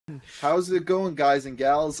How's it going, guys and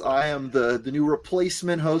gals? I am the new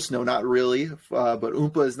replacement host. No, not really. But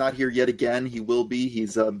Oompa is not here yet again. He will be.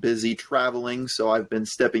 He's busy traveling, so I've been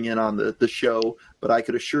stepping in on the show. But I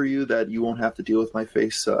could assure you that you won't have to deal with my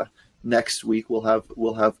face next week.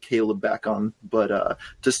 We'll have Caleb back on. But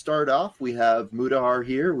to start off, we have Mudahar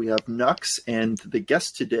here. We have Nux, and the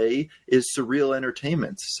guest today is Surreal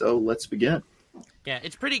Entertainment. So let's begin. Yeah,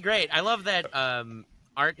 it's pretty great. I love that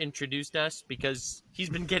Art introduced us because he's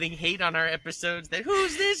been getting hate on our episodes that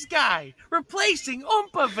who's this guy replacing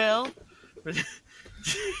Oompaville?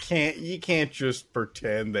 You can't just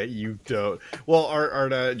pretend that you don't. Well,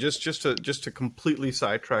 Art, just to completely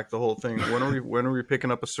sidetrack the whole thing. When are we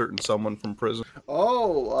picking up a certain someone from prison?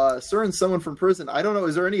 Oh, certain someone from prison. I don't know.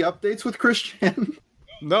 Is there any updates with Christian?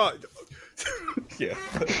 No. Yeah,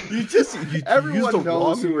 everyone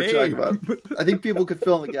knows who we're talking about. I think people could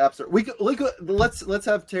fill in the gaps. Let's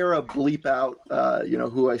have Tara bleep out,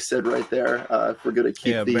 who I said right there. If we're gonna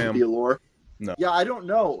keep the allure. No. Yeah, I don't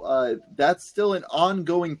know. That's still an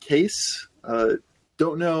ongoing case.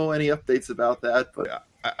 Don't know any updates about that, but yeah,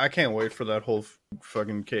 I can't wait for that whole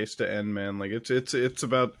fucking case to end, man. Like it's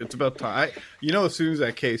about time. As soon as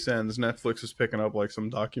that case ends, Netflix is picking up like some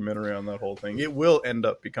documentary on that whole thing. It will end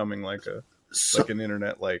up becoming like an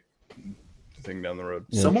internet like thing down the road.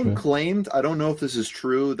 Yeah, someone claimed, I don't know if this is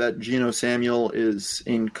true, that Geno Samuel is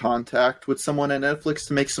in contact with someone at Netflix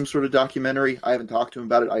to make some sort of documentary. I haven't talked to him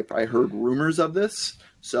about it. I heard rumors of this,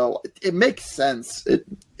 so it makes sense.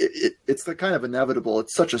 It's the kind of inevitable.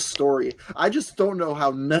 It's such a story. I just don't know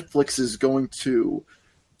how Netflix is going to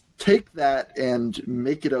take that and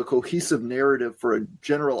make it a cohesive narrative for a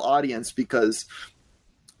general audience, because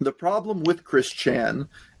the problem with Chris Chan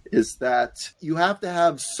is that you have to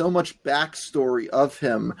have so much backstory of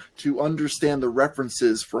him to understand the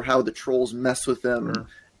references for how the trolls mess with him,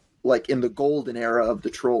 like in the golden era of the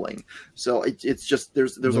trolling. So it's just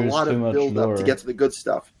there's a lot of build up to get to the good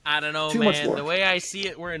stuff. I don't know, man. The way I see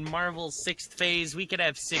it, we're in Marvel's 6th phase. We could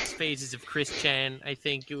have 6 phases of Chris Chan. I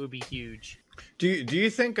think it would be huge. Do you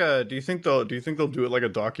think they'll do it like a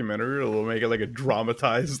documentary, or they'll make it like a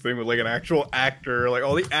dramatized thing with like an actual actor, like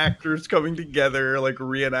all the actors coming together, like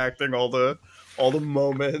reenacting all the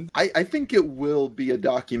moments? I think it will be a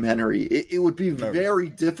documentary. It would be very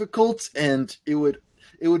difficult, and it would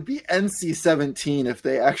be NC-17 if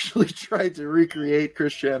they actually tried to recreate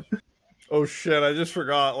Christian. Oh shit, I just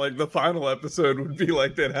forgot. Like the final episode would be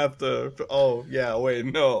like they'd have to. Oh yeah, wait,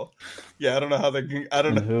 no. Yeah, I don't know how they can. I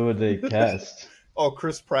don't know. Who would they cast? Oh,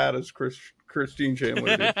 Chris Pratt as Christine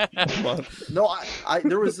Chandler. No,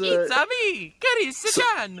 there was a. It's me, Gary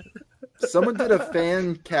Sagan. Someone did a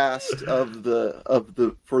fan cast of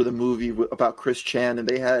the for the movie about Chris Chan, and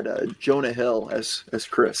they had Jonah Hill as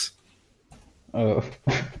Chris. Oh.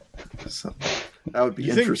 So that would be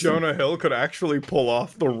interesting. You think Jonah Hill could actually pull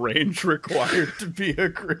off the range required to be a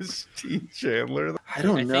Christine Chandler? I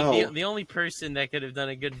don't know. Think the only person that could have done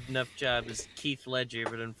a good enough job is Keith Ledger,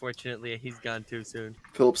 but unfortunately he's gone too soon.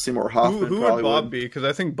 Philip Seymour Hoffman. Who would Bob be? Because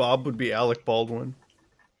I think Bob would be Alec Baldwin.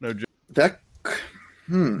 No joke.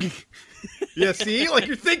 Yeah, see? Like,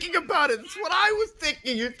 you're thinking about it. That's what I was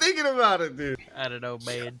thinking. You're thinking about it, dude. I don't know,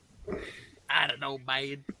 man.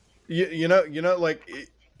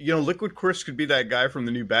 Liquid Chris could be that guy from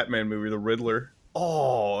the new Batman movie, the Riddler.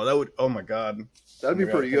 Oh my god. That'd be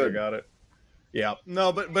pretty good. I got it. Yeah.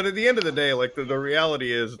 No, but at the end of the day, like the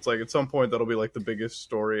reality is, it's like at some point that'll be like the biggest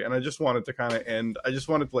story, and I just want it to kind of end. I just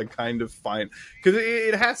want it to like kind of find, because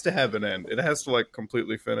it has to have an end. It has to like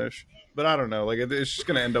completely finish. But I don't know, like it's just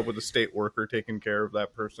going to end up with a state worker taking care of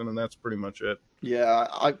that person, and that's pretty much it. Yeah,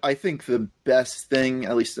 I think the best thing,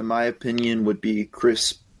 at least in my opinion, would be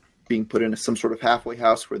Chris being put into some sort of halfway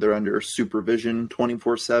house where they're under supervision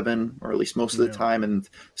 24/7, or at least most of the time, and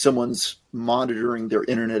someone's monitoring their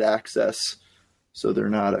internet access, so they're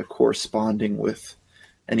not corresponding with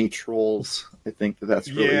any trolls. I think that's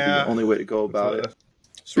really the only way to go about it.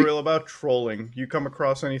 Surreal, about trolling. You come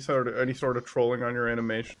across any sort of trolling on your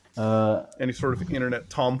animation? Any sort of internet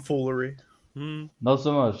tomfoolery? Not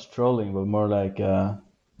so much trolling, but more like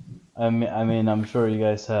I mean, I'm sure you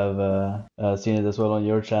guys have seen it as well on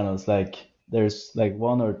your channels. Like, there's like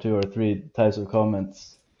 1 or 2 or 3 types of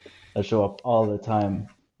comments that show up all the time.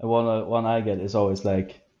 And one I get is always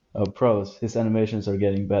like, "Oh, pros, his animations are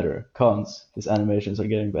getting better. Cons, his animations are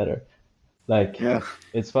getting better." Like,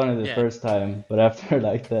 it's funny the first time, but after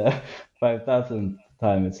like the 5,000th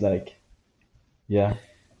time, it's like, yeah.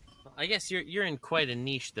 I guess you're in quite a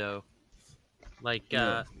niche though. Like,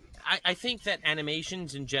 I think that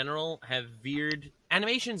animations in general have veered.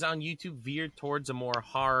 Animations on YouTube veered towards a more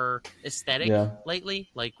horror aesthetic lately,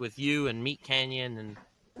 like with you and Meat Canyon and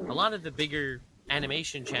a lot of the bigger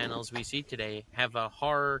animation channels we see today have a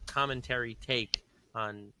horror commentary take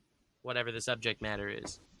on whatever the subject matter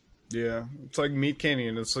is. Yeah, it's like Meat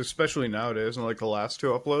Canyon. It's like, especially nowadays, and like the last two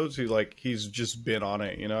uploads, he's just been on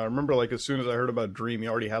it. You know, I remember like as soon as I heard about Dream, he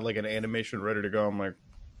already had like an animation ready to go. I'm like,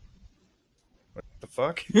 what the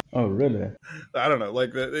fuck? Oh, really? I don't know.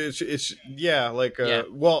 Like it's yeah. Like Yeah.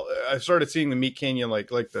 well, I started seeing the Meat Canyon like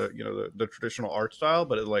the the traditional art style,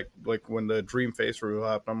 but it like when the Dream face reveal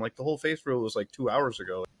happened, I'm like the whole face reveal was like 2 hours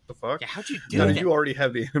ago. Like, what the fuck? Yeah, how'd you do How that? did you already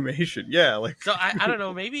have the animation? Yeah, like So I don't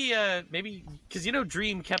know, maybe because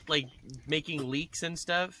Dream kept like making leaks and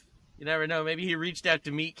stuff. You never know. Maybe he reached out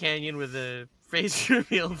to Meat Canyon with a face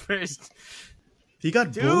reveal first. he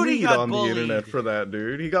got Dude, bullied he got on bullied. the internet for that,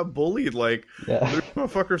 dude. He got bullied. Like, Yeah. there's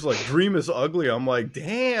motherfuckers like Dream is ugly. I'm like,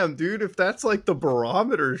 damn, dude. If that's like the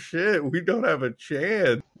barometer shit, we don't have a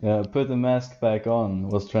chance. Yeah, put the mask back on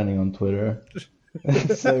was trending on Twitter.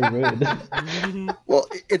 So rude. Well,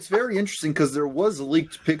 it's very interesting because there was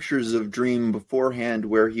leaked pictures of Dream beforehand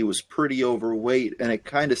where he was pretty overweight, and it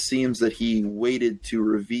kind of seems that he waited to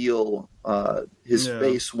reveal his Yeah.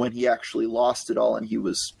 face when he actually lost it all, and he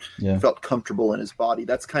was Yeah. felt comfortable in his body.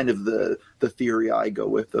 That's kind of the theory I go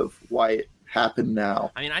with of why it happened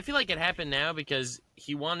now. I mean, I feel like it happened now because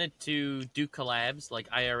he wanted to do collabs, like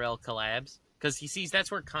IRL collabs, because he sees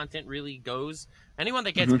that's where content really goes. Anyone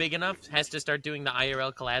that gets big enough has to start doing the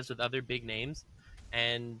IRL collabs with other big names,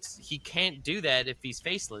 and he can't do that if he's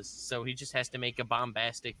faceless. So he just has to make a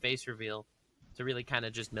bombastic face reveal to really kind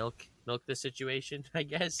of just milk the situation, I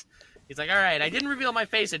guess. He's like, all right, I didn't reveal my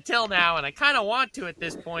face until now, and I kind of want to at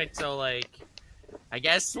this point, so like, I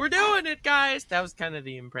guess we're doing it, guys. That was kind of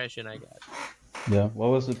the impression I got. Yeah. What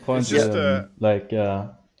was the point? It's just,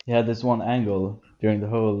 He had this one angle during the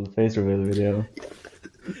whole face reveal video.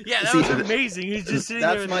 Yeah, that See, was amazing. He's just sitting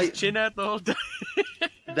there with his chin out the whole time.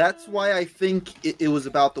 That's why I think it was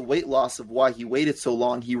about the weight loss of why he waited so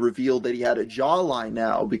long. He revealed that he had a jawline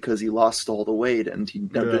now because he lost all the weight and he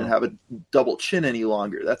didn't have a double chin any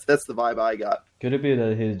longer. That's the vibe I got. Could it be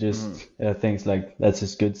that he just thinks like that's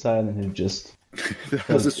his good side and he just That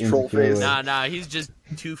was his troll insecure. face. Nah, he's just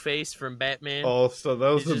Two-Face from Batman. Oh, so that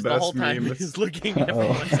was He's the just the whole best time meme. he's looking at Oh.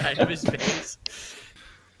 one side of his face.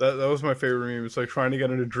 That was my favorite meme. It's like trying to get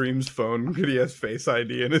into Dream's phone, but he has Face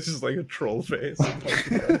ID, and it's just like a troll face.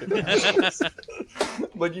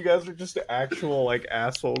 Like you guys are just actual like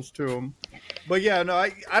assholes to him. But yeah, no,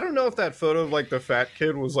 I don't know if that photo of like the fat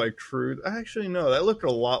kid was like true. Actually, no, that looked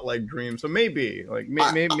a lot like Dream. So maybe like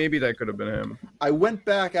maybe that could have been him. I went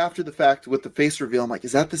back after the fact with the face reveal. I'm like,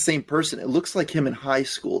 is that the same person? It looks like him in high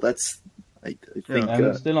school. I think.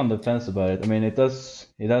 I'm still on the fence about it. I mean, it does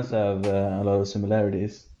have a lot of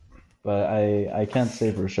similarities, but I can't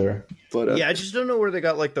say for sure. But Yeah, I just don't know where they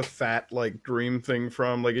got like the fat like Dream thing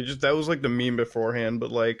from. Like that was like the meme beforehand,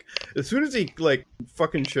 but like as soon as he like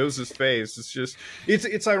fucking shows his face,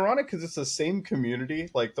 it's ironic because it's the same community,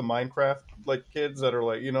 like the Minecraft like kids that are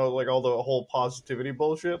like like all the whole positivity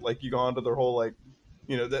bullshit. Like you go onto their whole like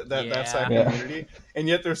that side Yeah. community, and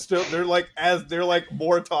yet they're like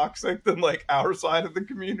more toxic than like our side of the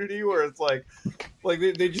community, where it's like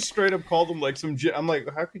they just straight up called him like some. I'm like,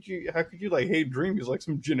 how could you like hate Dream? He's like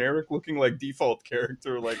some generic looking like default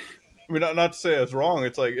character. Like, I mean, not to say it's wrong.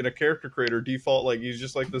 It's like in a character creator default, like he's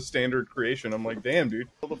just like the standard creation. I'm like, damn, dude,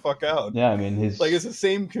 chill the fuck out. Yeah, I mean, he's Like it's the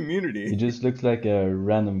same he community. just looks like a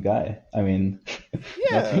random guy. I mean,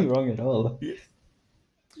 Yeah. nothing wrong at all.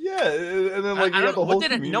 Yeah, and then like I you got don't the know, whole no one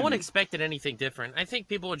community. expected anything different. I think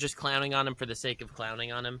people were just clowning on him for the sake of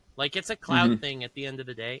clowning on him. Like it's a clout thing at the end of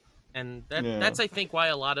the day, and that's I think why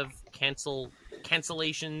a lot of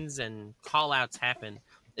cancellations and call outs happen.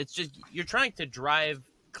 It's just you're trying to drive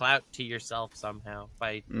clout to yourself somehow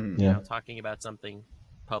by talking about something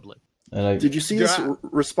public. And, like, did you see his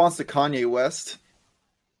response to Kanye West?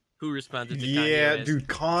 Who responded to Yeah, Kanye West? dude,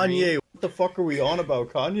 Kanye. What the fuck are we on about?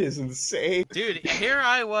 Kanye is insane. Dude, here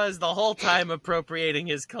I was the whole time appropriating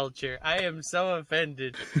his culture. I am so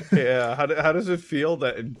offended. Yeah, how does it feel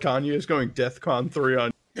that Kanye is going DEFCON 3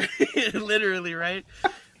 on? Literally, right?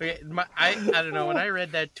 Okay, I don't know. When I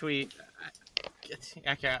read that tweet,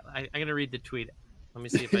 I'm gonna read the tweet. Let me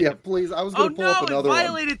see if I Yeah, can. please. I was Oh going to pull no! up It another one.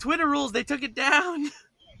 violated Twitter rules. They took it down.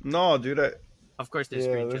 No, dude. Of course, there's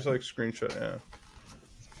Yeah, screenshots. there's like screenshot. Yeah.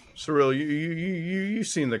 Surreal, you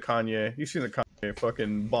seen the Kanye? You seen the Kanye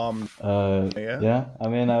fucking bomb? Yeah. Yeah, I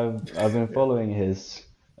mean, I've been following his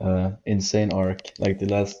insane arc like the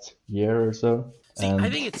last year or so. See, and, I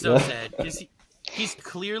think it's so sad because he's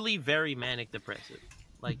clearly very manic depressive.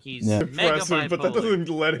 Like he's Yeah. mega Impressive, but that bipolar. doesn't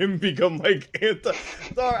let him become like anti.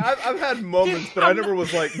 Sorry, I've had moments, but I never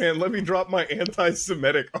was like, man, let me drop my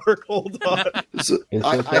anti-Semitic arc. Hold on. So It's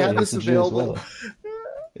I okay. have this He's a Jew as available. well.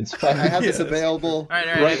 It's fine. I have Yes. this available All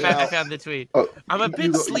right, right I now. found the tweet. Oh, I'm a you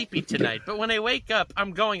bit go- sleepy tonight, but when I wake up,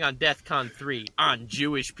 I'm going on DEFCON 3 on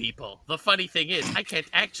Jewish people. The funny thing is, I can't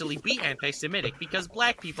actually be anti-Semitic because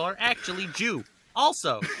black people are actually Jew.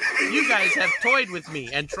 Also, you guys have toyed with me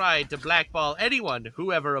and tried to blackball anyone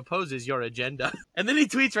who ever opposes your agenda. And then he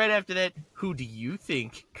tweets right after that, who do you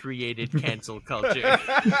think created cancel culture?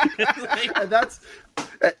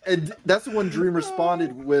 and that's when Dream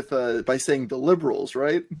responded with by saying the liberals,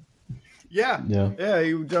 right? Yeah, Yeah.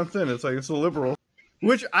 he jumped in. It's like it's a liberal,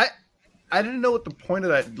 which I didn't know what the point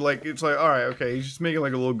of that. Like, it's like, all right, okay, he's just making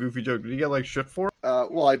like a little goofy joke. Did he get like shit for it?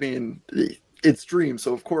 Well, I mean, it's Dream,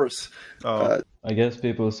 so of course. I guess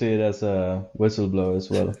people see it as a whistleblower as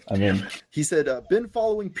well. I mean, He said, been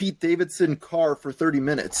following Pete Davidson Carr for 30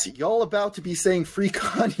 minutes. Y'all about to be saying free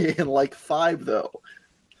Kanye in like 5, though.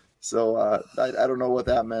 So I don't know what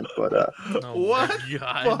that meant, but Oh What? my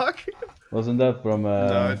God. Fuck. wasn't that from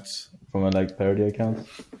No, a like parody account?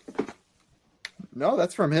 no,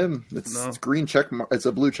 that's from him. It's No. green check mark. It's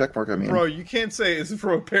a blue check mark, I mean. bro, you can't say it's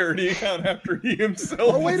from a parody account after he himself.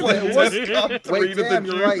 Oh, wait a was minute, like it was- top 3 Wait, to damn,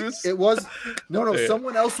 the you're right. Jews. It was no. Yeah.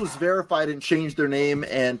 Someone else was verified and changed their name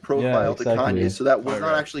and profile exactly. to Kanye, so that was not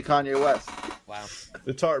Okay. actually Kanye West. Wow.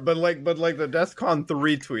 It's hard, but like the DEFCON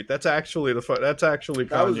 3 tweet. That's actually that's actually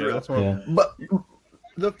That was Kanye. real. That's one. Yeah. But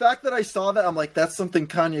the fact that I saw that, I'm like, that's something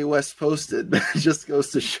Kanye West posted. It just goes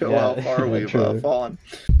to show Yeah, how far we've true. fallen.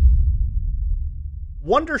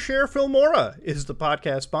 Wondershare Filmora is the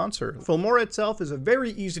podcast sponsor. Filmora itself is a very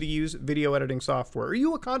easy-to-use video editing software. Are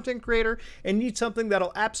you a content creator and need something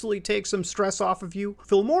that'll absolutely take some stress off of you?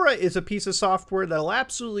 Filmora is a piece of software that'll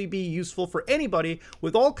absolutely be useful for anybody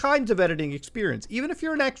with all kinds of editing experience. Even if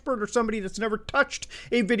you're an expert or somebody that's never touched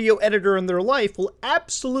a video editor in their life, will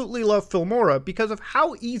absolutely love Filmora because of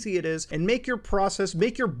how easy it is and make your process,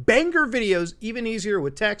 make your banger videos even easier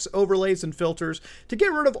with text, overlays, and filters to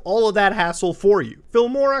get rid of all of that hassle for you.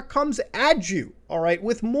 Filmora comes at you, all right,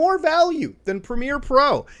 with more value than Premiere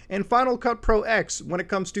Pro and Final Cut Pro X when it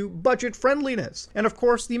comes to budget friendliness. And of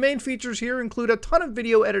course, the main features here include a ton of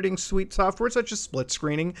video editing suite software such as split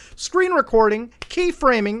screening, screen recording,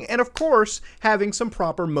 keyframing, and of course, having some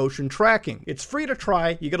proper motion tracking. It's free to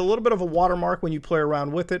try. You get a little bit of a watermark when you play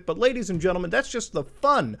around with it, but ladies and gentlemen, that's just the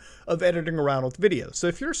fun of editing around with videos. So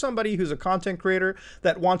if you're somebody who's a content creator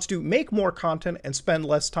that wants to make more content and spend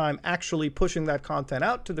less time actually pushing that content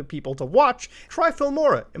out to the people to watch, try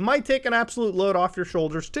Filmora. It might take an absolute load off your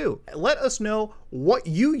shoulders too. Let us know what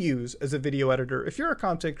you use as a video editor if you're a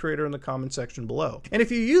content creator in the comment section below. And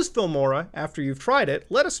if you use Filmora after you've tried it,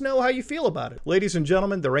 let us know how you feel about it. Ladies and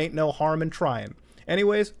gentlemen, there ain't no harm in trying.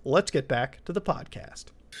 Anyways, let's get back to the podcast.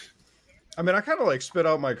 I mean, I kind of like spit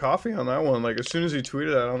out my coffee on that one. Like as soon as he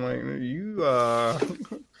tweeted that, I'm like,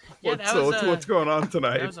 Yeah, what's going on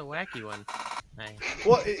tonight? That was a wacky one. Nice.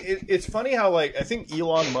 Well, it's funny how, like, I think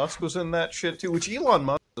Elon Musk was in that shit, too, which Elon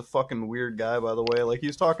Musk is a fucking weird guy, by the way. Like, he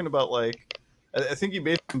was talking about, like, I think he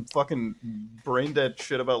made some fucking brain-dead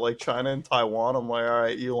shit about, like, China and Taiwan. I'm like, all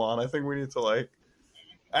right, Elon, I think we need to, like,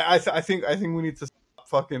 I think we need to stop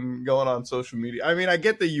fucking going on social media. I mean, I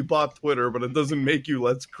get that you bought Twitter, but it doesn't make you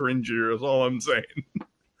less cringier, is all I'm saying.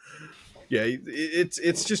 Yeah,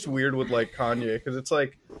 it's just weird with, like, Kanye, because it's,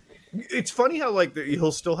 like, it's funny how, like,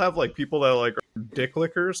 he'll still have, like, people that, like, are dick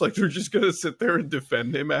lickers. Like, they're just gonna sit there and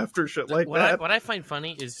defend him after shit like that. What I find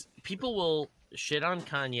funny is people will shit on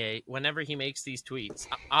Kanye whenever he makes these tweets,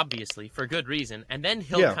 obviously, for good reason, and then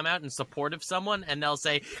he'll come out in support of someone, and they'll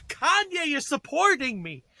say, Kanye is supporting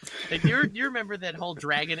me! Like, you remember that whole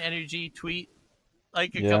Dragon Energy tweet?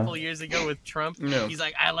 Like a couple years ago with Trump, he's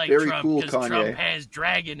like, "I like Very Trump cool, because Kanye. Trump has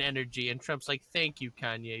dragon energy," and Trump's like, "Thank you,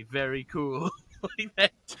 Kanye, very cool." Like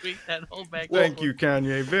that tweet, that whole back. Thank you,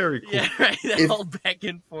 Kanye, very cool. Yeah, right. That whole back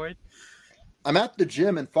and forth. I'm at the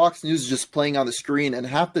gym and Fox News is just playing on the screen, and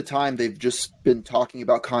half the time they've just been talking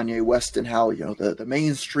about Kanye West and how, you know, the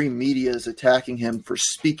mainstream media is attacking him for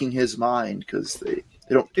speaking his mind because they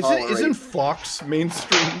don't tolerate. Isn't Fox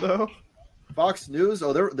mainstream though? Fox News?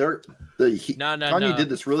 Oh, Kanye did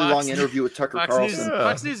this really long interview with Tucker Carlson.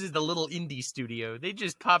 Fox News is the little indie studio. They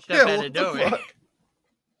just popped up out of nowhere.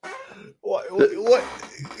 What?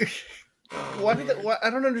 I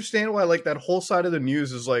don't understand why, like, that whole side of the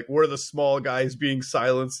news is like, we're the small guys being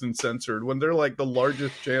silenced and censored when they're like the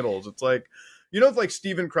largest channels. It's like, you know, if like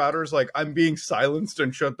Steven Crowder's like, I'm being silenced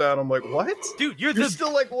and shut down, I'm like, what? Dude, you're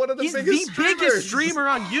still like one of the biggest biggest streamer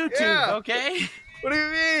on YouTube, Yeah. okay? What do you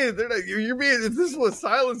mean? They're not, you're being. This is what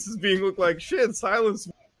silence is being looked like. Shit, silence.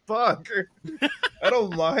 Fuck. I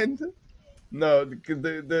don't mind. No,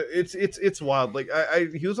 it's wild. Like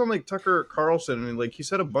he was on like Tucker Carlson and like he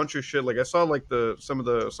said a bunch of shit. Like I saw like some of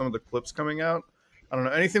the clips coming out. I don't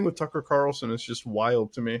know, anything with Tucker Carlson is just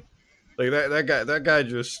wild to me. Like that guy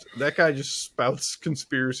just spouts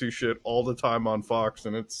conspiracy shit all the time on Fox,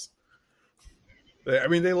 and I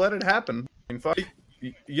mean they let it happen. I mean,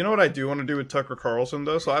 you know what I do want to do with Tucker Carlson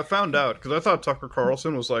though? So I found out because I thought Tucker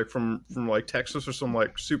Carlson was like from like Texas or some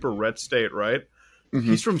like super red state, right? Mm-hmm.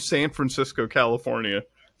 He's from San Francisco, California.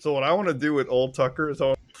 So what I want to do with old Tucker is I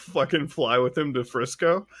want to fucking fly with him to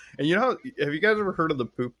Frisco. And you know, have you guys ever heard of the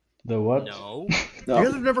poop? The what? No. You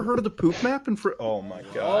guys have never heard of the poop map in Oh my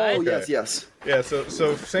god. Oh, okay. yes. Yeah,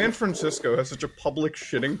 so San Francisco has such a public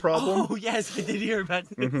shitting problem. Oh, yes, I did hear about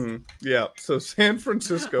this. Mm-hmm. Yeah, so San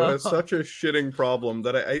Francisco has such a shitting problem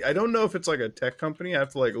that I don't know if it's like a tech company. I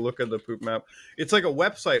have to like look at the poop map. It's like a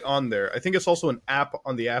website on there. I think it's also an app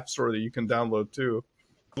on the App Store that you can download too.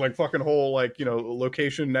 Like fucking whole like, you know,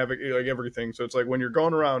 location like everything. So it's like when you're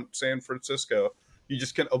going around San Francisco, you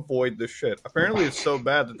just can't avoid this shit. Apparently it's so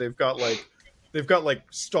bad that they've got like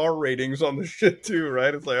star ratings on the shit too,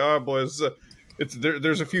 right? It's like, oh boys,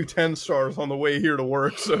 there's a few 10 stars on the way here to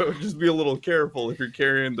work, so just be a little careful if you're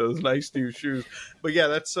carrying those nice new shoes. But yeah,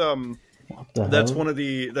 that's one of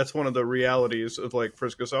the realities of like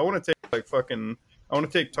Frisco. So I want to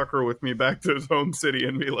take Tucker with me back to his home city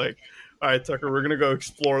and be like, all right, Tucker, we're gonna go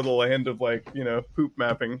explore the land of like, you know, poop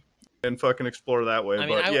mapping and fucking explore that way. I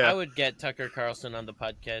mean, but, yeah. I would get Tucker Carlson on the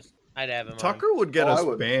podcast. I'd have him Tucker on. would get us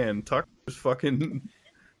banned. Tucker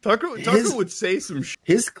would say some shit.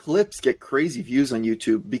 His clips get crazy views on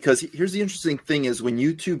YouTube because here's the interesting thing is when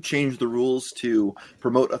YouTube changed the rules to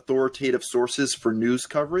promote authoritative sources for news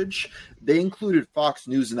coverage, they included Fox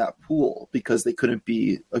News in that pool because they couldn't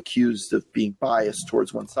be accused of being biased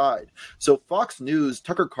towards one side. So Fox News,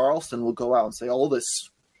 Tucker Carlson will go out and say all this,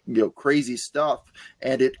 you know, crazy stuff,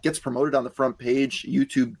 and it gets promoted on the front page.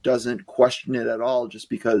 YouTube doesn't question it at all just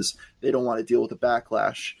because they don't want to deal with the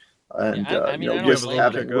backlash and risk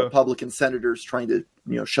having Republican senators trying to,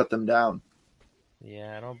 you know, shut them down.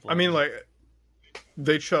 Yeah, I don't. I mean, like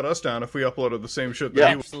they'd shut us down if we uploaded the same shit. Yeah,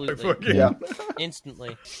 absolutely. Yeah,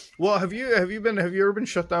 instantly. Well, have you ever been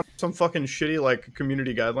shut down? Some fucking shitty like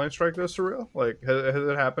community guideline strike this Surreal? Like, has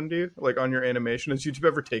it happened to you? Like on your animation, has YouTube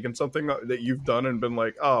ever taken something that you've done and been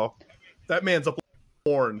like, oh, that man's uploading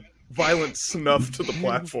porn, violent snuff to the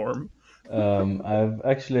platform? I've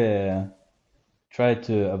actually tried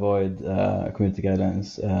to avoid community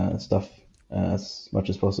guidelines stuff as much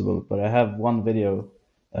as possible, but I have one video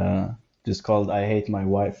just called "I Hate My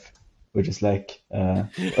Wife," which is like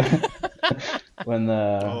when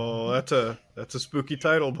that's a spooky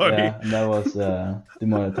title, buddy. Yeah, and that was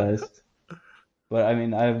demonetized. But I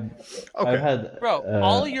mean, I've had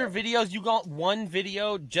all your videos. You got one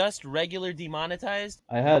video just regular demonetized.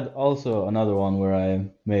 I had also another one where I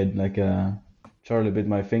made like a Charlie Bit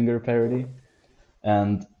My Finger parody,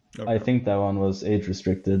 and I think that one was age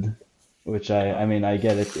restricted. Which I mean, I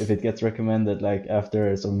get it if it gets recommended like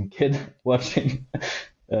after some kid watching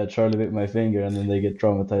Charlie Bit My Finger and then they get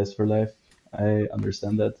traumatized for life. I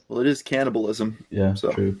understand that. Well, it is cannibalism. Yeah,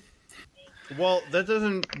 so. True. Well, that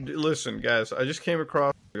doesn't listen, guys. I just came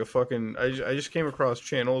across I just came across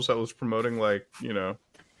channels that was promoting like, you know,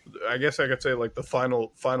 I guess I could say like the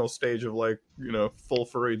final stage of like, you know, full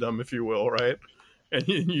furrydom, if you will, right? And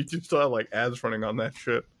YouTube still had like ads running on that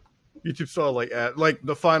shit. YouTube still had like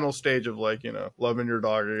the final stage of like, you know, loving your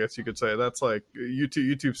dog, I guess you could say. That's like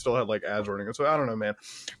YouTube still had like ads running. So I don't know, man.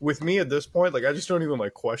 With me at this point, like I just don't even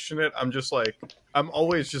like question it. I'm just like, I'm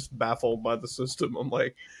always just baffled by the system. I'm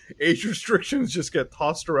like, age restrictions just get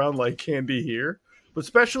tossed around like candy here. But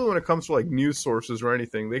especially when it comes to like news sources or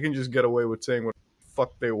anything, they can just get away with saying what the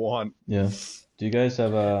fuck they want. Yeah. Do you guys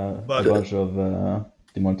have a bunch of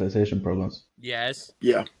demonetization problems? Yes.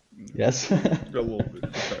 Yeah. Yes. A little bit.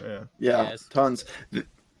 Yeah. Yeah. Yes. Tons.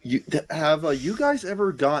 Have you guys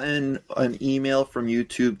ever gotten an email from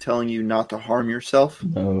YouTube telling you not to harm yourself?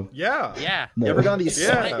 No. Yeah. Yeah. No. You ever gotten these?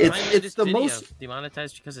 Yeah. It's the most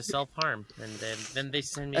demonetized because of self harm, and then they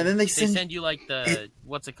send me. And then they send you like the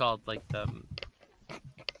what's it called, like the.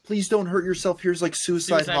 Please don't hurt yourself. Here's like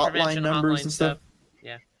suicide hotline numbers and stuff.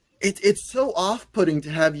 Yeah. It's so off-putting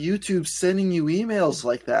to have YouTube sending you emails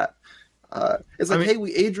like that. It's like, hey,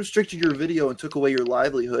 we age restricted your video and took away your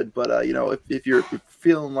livelihood, but you know, if you're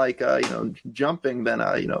feeling like you know, jumping, then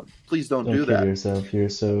you know, please don't do that. Kill yourself. You're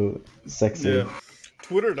so sexy. Yeah.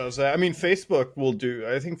 Twitter does that. I mean, Facebook will do.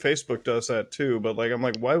 I think Facebook does that too. But like, I'm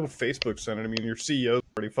like, why would Facebook send it? I mean, your CEO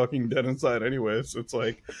already fucking dead inside anyway. So it's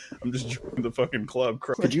like I'm just joining the fucking club.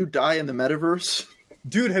 Could you die in the metaverse?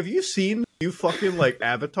 Dude, have you seen you fucking like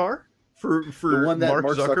Avatar for The one that Mark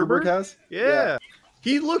Zuckerberg? has? Yeah.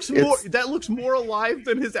 He looks more. That looks more alive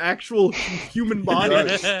than his actual human body. What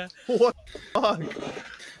the fuck?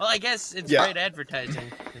 Well, I guess it's great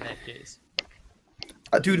advertising in that case.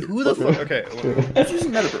 Dude, who the fuck? Okay, Who's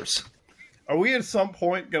using metaverse? are we at some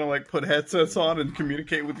point gonna like put headsets on and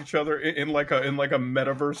communicate with each other in like a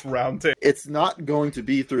metaverse roundtable? It's not going to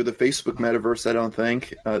be through the Facebook metaverse, I don't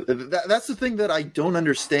think. That's the thing that I don't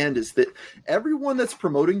understand is that everyone that's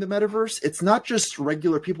promoting the metaverse, it's not just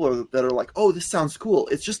regular people that are like, oh, this sounds cool.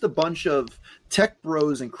 It's just a bunch of tech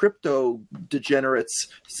bros and crypto degenerates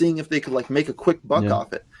seeing if they could like make a quick buck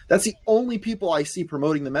off it. That's the only people I see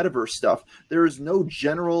promoting the metaverse stuff. There is no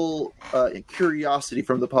general curiosity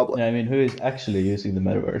from the public. Yeah, I mean, who is actually using the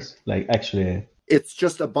metaverse? Like, actually... It's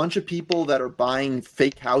just a bunch of people that are buying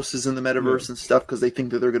fake houses in the metaverse and stuff because they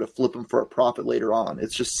think that they're going to flip them for a profit later on.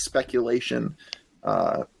 It's just speculation.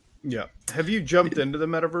 Yeah. Have you jumped into the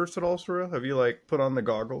metaverse at all, Surreal? Have you like put on the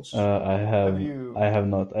goggles? I have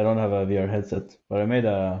not. I don't have a VR headset, but I made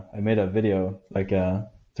a video, like a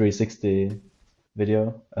 360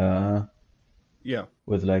 video. Yeah.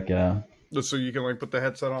 With like so you can like put the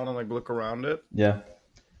headset on and like look around it. Yeah.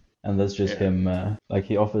 And that's just him. Like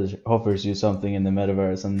he offers you something in the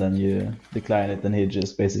metaverse, and then you decline it, and he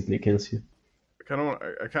just basically kills you. I kind of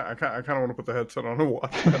want to put the headset on and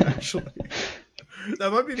watch that. Actually,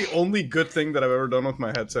 that might be the only good thing that I've ever done with my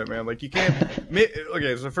headset, man. Like you can't.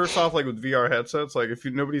 Okay, so first off, like with VR headsets, like if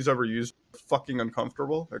nobody's ever used, fucking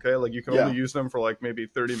uncomfortable. Okay, like you can only use them for like maybe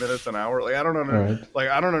 30 minutes, an hour. Like I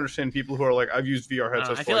don't understand people who are like, I've used VR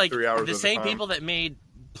headsets for like 3 hours. The same people that made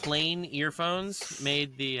plain earphones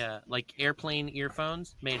made the like airplane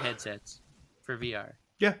earphones made headsets for VR.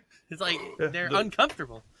 Yeah, it's like they're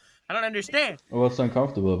uncomfortable. I don't understand. What's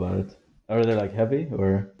uncomfortable about it? Are they like heavy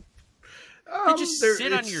or? They just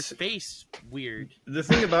sit on your face weird. The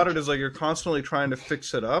thing about it is like you're constantly trying to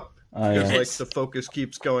fix it up because like the focus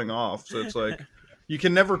keeps going off. So it's like you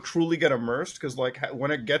can never truly get immersed because like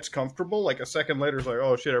when it gets comfortable, like a second later it's like,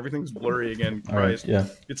 oh shit, everything's blurry again. Christ. Yeah.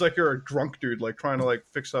 It's like you're a drunk dude like trying to like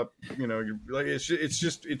fix up, you know, you're, like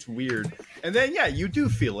it's weird. And then you do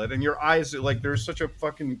feel it, and your eyes like there's such a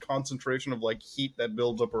fucking concentration of like heat that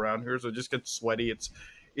builds up around here, so it just gets sweaty.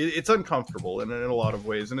 It's uncomfortable in a lot of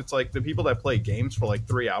ways, and it's like the people that play games for like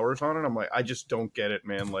 3 hours on it, I'm like, I just don't get it,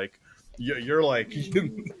 man. Like you're like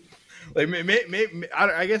like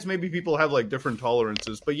I guess maybe people have like different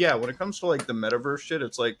tolerances, but yeah, when it comes to like the metaverse shit,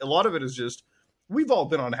 it's like a lot of it is just we've all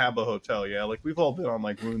been on Habba Hotel, like we've all been on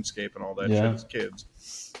like RuneScape and all that shit as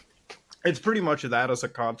kids. It's pretty much that as a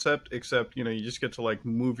concept, except you just get to like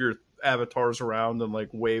move your avatars around and like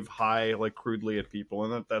wave high like crudely at people,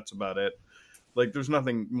 and that's about it. Like, there's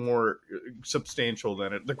nothing more substantial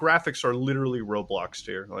than it. The graphics are literally Roblox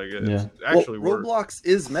tier. Like, it's actually Roblox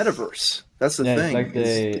is metaverse. That's the thing. Like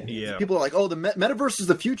people are like, oh, the metaverse is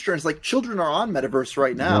the future. And it's like, children are on metaverse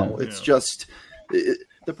right now. It's just...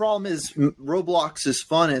 the problem is Roblox is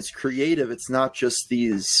fun and it's creative. It's not just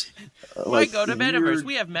these... Why go to metaverse?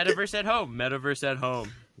 We have metaverse at home. Metaverse at home.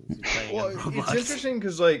 Well, it's interesting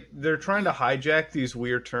because like they're trying to hijack these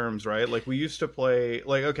weird terms, right? Like we used to play,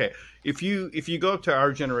 like, okay, if you go up to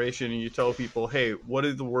our generation and you tell people, hey, what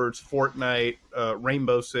do the words Fortnite,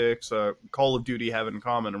 Rainbow Six, Call of Duty have in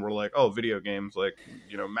common? And we're like, oh, video games, like,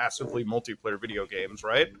 massively multiplayer video games,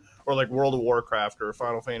 right? Or like World of Warcraft or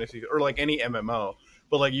Final Fantasy or like any MMO.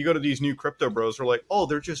 But like you go to these new crypto bros, they're like, oh,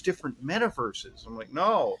 they're just different metaverses. I'm like,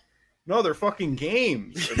 no, they're fucking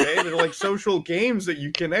games, okay? They're like social games that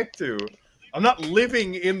you connect to. I'm not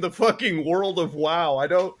living in the fucking world of WoW.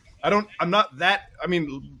 I'm not that, I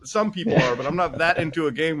mean, some people are, but I'm not that into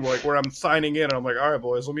a game where I'm signing in and I'm like, all right,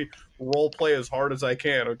 boys, let me role play as hard as I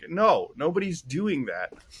can. Okay, no, nobody's doing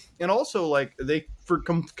that. And also, like, they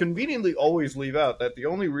conveniently always leave out that the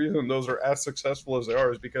only reason those are as successful as they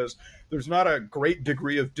are is because there's not a great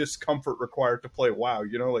degree of discomfort required to play WoW.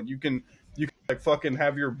 Like, you can like fucking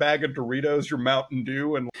have your bag of Doritos, your Mountain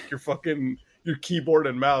Dew, and like, your keyboard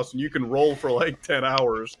and mouse, and you can roll for like 10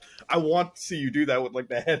 hours. I want to see you do that with like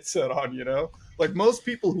the headset on, Like most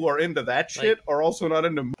people who are into that shit are also not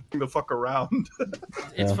into moving the fuck around.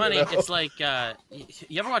 It's funny. It's like,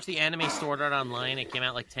 you ever watch the anime Sword Art Online? It came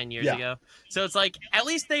out like 10 years ago. So it's like, at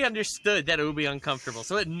least they understood that it would be uncomfortable.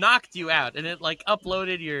 So it knocked you out, and it like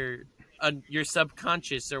uploaded your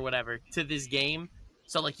subconscious or whatever to this game.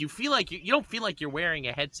 So like you feel like you don't feel like you're wearing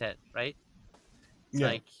a headset, right? It's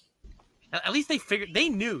like at least they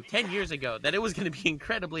knew 10 years ago that it was going to be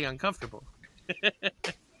incredibly uncomfortable.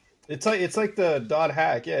 It's like the dot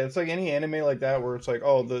hack. Yeah, it's like any anime like that where it's like,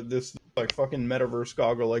 oh, this like fucking metaverse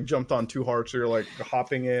goggle like jumped on two hearts, so you're like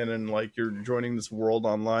hopping in and like you're joining this world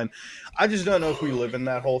online. I just don't know if we live in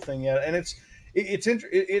that whole thing yet, and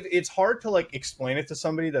it's hard to like explain it to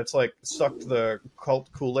somebody that's like sucked the cult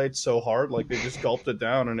Kool-Aid so hard, like they just gulped it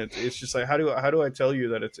down, and it's just like how do I tell you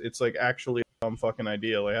that it's like actually a dumb fucking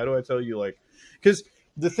idea? Like how do I tell you, like, because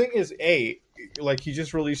the thing is, like he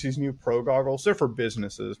just released these new pro goggles. They're for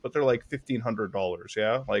businesses, but they're like $1,500.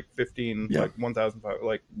 Yeah, like like 1,005,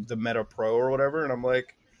 like the Meta Pro or whatever. And I'm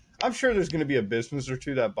like, I'm sure there's going to be a business or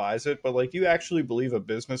two that buys it, but like, you actually believe a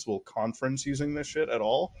business will conference using this shit at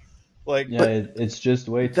all? Like, yeah, it's just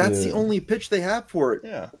way too. That's the only pitch they have for it.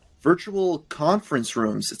 Yeah, virtual conference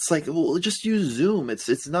rooms. It's like, well, just use Zoom.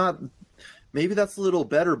 It's not. Maybe that's a little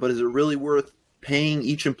better, but is it really worth paying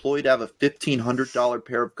each employee to have a $1,500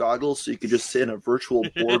 pair of goggles so you could just sit in a virtual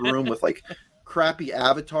boardroom with like crappy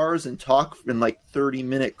avatars and talk in like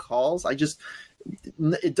 30-minute calls?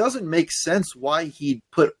 It doesn't make sense why he'd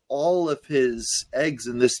put all of his eggs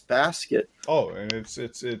in this basket. Oh, and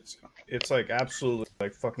it's like absolutely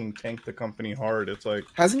like fucking tanked the company hard. It's like,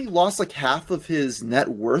 hasn't he lost like half of his net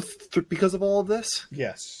worth because of all of this?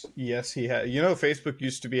 Yes, he had. You know, Facebook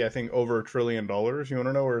used to be, I think, over $1 trillion. You want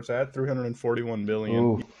to know where it's at? 341 billion.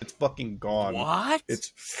 Ooh. It's fucking gone. What?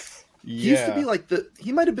 He used to be like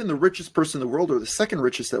he might have been the richest person in the world or the second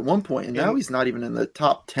richest at one point, and now he's not even in the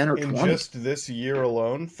top 10 or 20. In just this year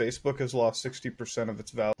alone, Facebook has lost 60% of its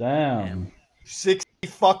value. Damn.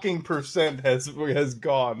 60% has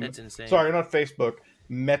gone. That's insane. Sorry, not Facebook.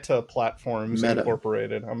 Meta Platforms Meta.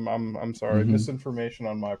 Incorporated. I'm sorry. Mm-hmm. Misinformation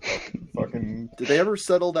on my fucking. Did they ever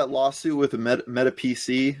settle that lawsuit with a Meta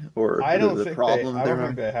PC or I don't the think problem I there? don't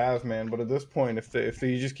think they have, man. But at this point, if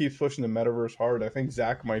they just keep pushing the metaverse hard, I think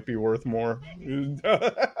Zach might be worth more.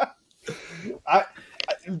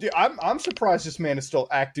 I'm surprised this man is still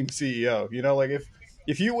acting CEO. You know, like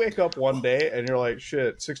if you wake up one day and you're like,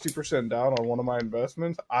 shit, 60% down on one of my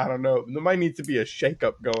investments, I don't know. There might need to be a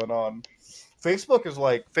shakeup going on. Facebook is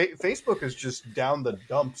like Facebook is just down the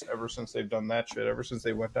dumps ever since they've done that shit. Ever since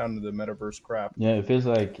they went down to the metaverse crap. Yeah, it feels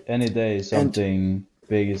like any day something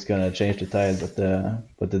big is gonna change the tide,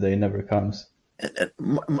 but the day never comes.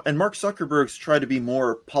 And Mark Zuckerberg's tried to be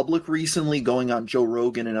more public recently, going on Joe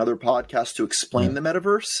Rogan and other podcasts to explain the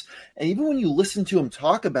metaverse. And even when you listen to him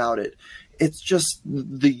talk about it, it's just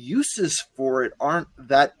the uses for it aren't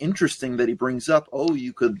that interesting that he brings up. Oh,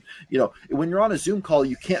 you could, when you're on a Zoom call,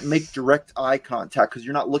 you can't make direct eye contact because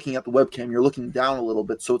you're not looking at the webcam. You're looking down a little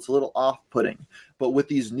bit, so it's a little off-putting. But with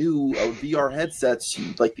these new VR headsets,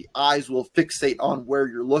 like the eyes will fixate on where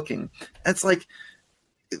you're looking. And it's like,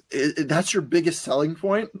 that's your biggest selling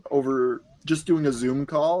point over just doing a Zoom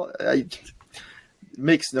call? It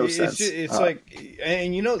makes no sense. It's like,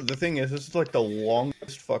 and the thing is, this is like the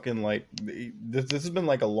longest fucking like this has been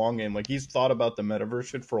like a long game. Like, he's thought about the metaverse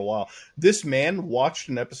shit for a while. This man watched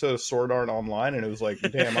an episode of Sword Art Online and it was like,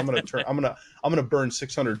 damn, I'm gonna burn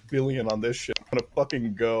 600 billion on this shit. I'm gonna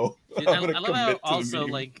fucking go. Dude, I love how also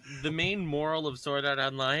like the main moral of Sword Art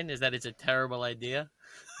Online is that it's a terrible idea.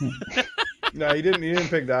 No, he didn't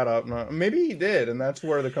pick that up. No. Maybe he did, and that's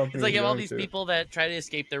where the company. It's like you have all these people that try to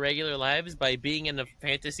escape their regular lives by being in a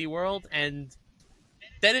fantasy world, and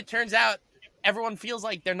then it turns out everyone feels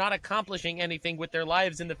like they're not accomplishing anything with their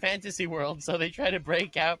lives in the fantasy world, so they try to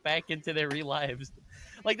break out back into their real lives.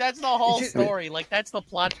 Like, that's the whole story. Like, that's the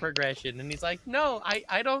plot progression. And he's like, no,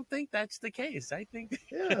 I don't think that's the case. I think,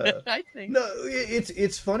 I think. No,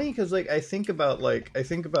 it's funny because like I think about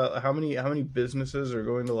how many businesses are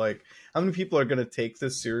going to like, how many people are going to take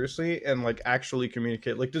this seriously and like actually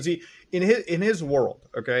communicate. Like, does he in his world,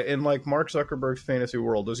 okay, in like Mark Zuckerberg's fantasy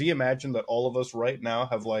world, does he imagine that all of us right now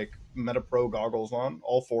have like Meta Pro goggles on,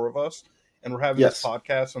 all four of us, and we're having this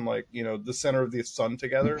podcast and like the center of the sun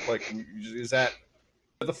together? Like, is that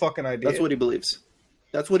the fucking idea? That's what he believes.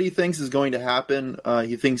 That's what he thinks is going to happen.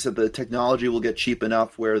 He thinks that the technology will get cheap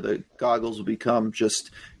enough where the goggles will become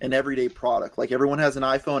just an everyday product. Like, everyone has an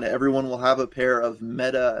iPhone, everyone will have a pair of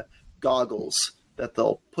Meta goggles that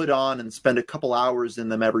they'll put on and spend a couple hours in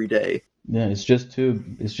them every day. Yeah, it's just too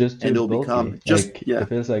and it'll bulky. become It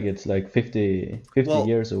feels like it's like 50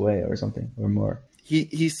 years away or something or more.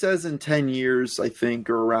 He says in 10 years, I think,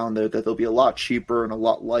 or around there, that they'll be a lot cheaper and a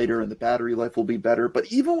lot lighter and the battery life will be better. But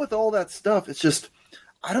even with all that stuff, it's just,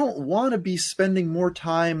 I don't want to be spending more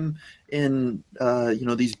time in,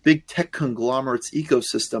 these big tech conglomerates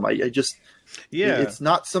ecosystem. I just, it's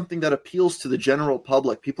not something that appeals to the general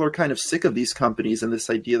public. People are kind of sick of these companies and this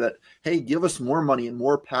idea that, hey, give us more money and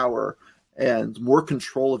more power. and more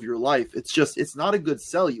control of your life. It's not a good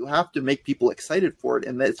sell. You have to make people excited for it,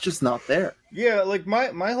 and it's just not there. Yeah, like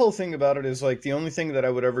my whole thing about it is like the only thing that I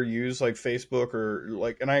would ever use like Facebook or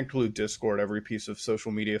like, and I include Discord, every piece of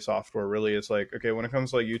social media software really is like, okay, when it comes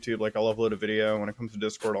to like YouTube, like I'll upload a video. When it comes to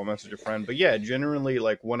Discord, I'll message a friend. But yeah, generally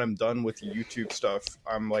like when I'm done with YouTube stuff,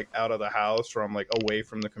 I'm like out of the house or I'm like away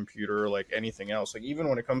from the computer or like anything else. Like even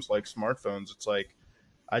when it comes to like smartphones, it's like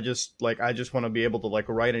I just want to be able to like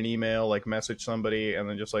write an email, like message somebody and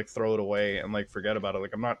then just like throw it away and like forget about it.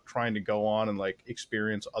 Like I'm not trying to go on and like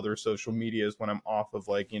experience other social medias when I'm off of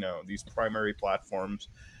like, you know, these primary platforms.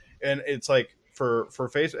 And it's like for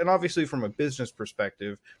face, and obviously from a business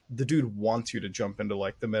perspective, the dude wants you to jump into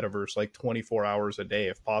like the metaverse like 24 hours a day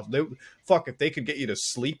if possible. If they could get you to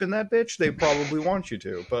sleep in that bitch, they probably want you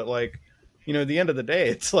to. But like, you know, at the end of the day,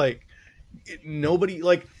 it's like nobody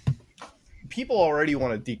like people already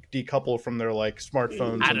want to decouple from their like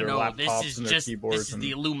smartphones and their laptops and their keyboards. This is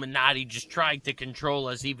the Illuminati just trying to control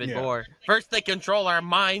us even more. First they control our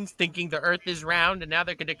minds thinking the earth is round, and now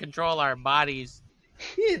they're going to control our bodies.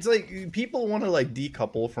 Yeah, it's like people want to like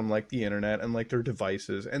decouple from like the internet and like their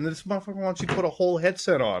devices, and this motherfucker wants you to put a whole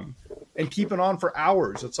headset on and keep it on for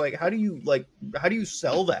hours. It's like how do you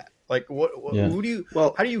sell that? Like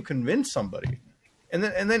how do you convince somebody? And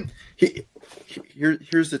then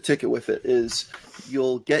here's the ticket with it is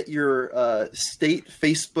you'll get your state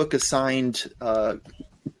Facebook assigned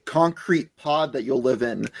concrete pod that you'll live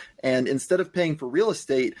in, and instead of paying for real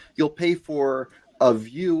estate, you'll pay for a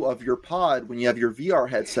view of your pod when you have your VR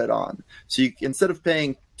headset on. So instead of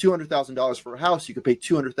paying $200,000 for a house, you could pay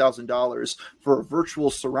 $200,000 for a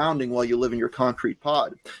virtual surrounding while you live in your concrete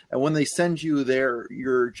pod. And when they send you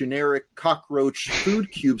your generic cockroach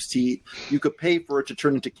food cubes to eat, you could pay for it to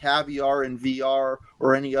turn into caviar in VR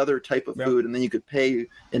or any other type of food, and then you could pay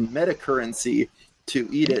in meta currency to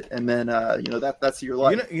eat it, and then that's your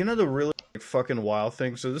life. You know the really fucking wild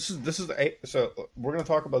thing. So so we're gonna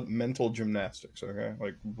talk about mental gymnastics, okay?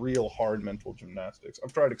 Like real hard mental gymnastics.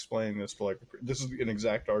 I've tried explaining this to this is an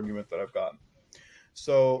exact argument that I've gotten.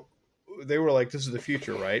 So they were like, this is the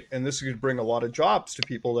future, right? And this could bring a lot of jobs to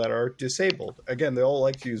people that are disabled. Again, they all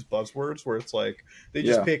like to use buzzwords where it's like they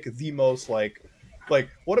just pick the most like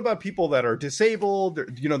what about people that are disabled?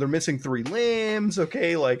 They're missing 3 limbs.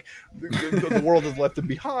 Okay, like the world has left them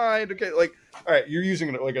behind. Okay, like all right, you're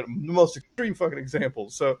using like the most extreme fucking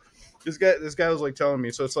examples. So this guy was like telling me.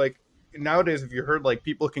 So it's like nowadays, if you heard like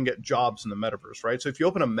people can get jobs in the metaverse, right? So if you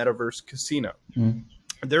open a metaverse casino,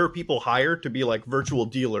 there are people hired to be like virtual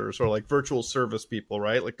dealers or like virtual service people,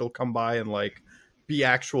 right? Like they'll come by and like be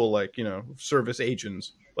actual like service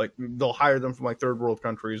agents. Like they'll hire them from like third world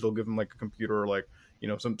countries. They'll give them like a computer or like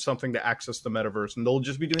something to access the metaverse, and they'll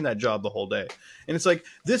just be doing that job the whole day. And it's like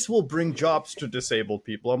this will bring jobs to disabled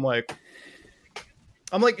people. I'm like,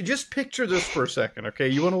 just picture this for a second, okay?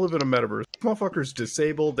 You want to live in a metaverse. This motherfucker's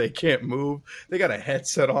disabled. They can't move. They got a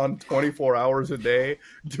headset on 24 hours a day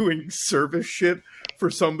doing service shit for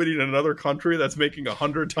somebody in another country that's making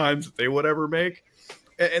 100 times what they would ever make.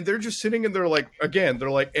 And they're just sitting in there like, again,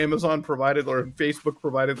 they're like Amazon provided or Facebook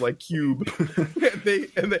provided like cube.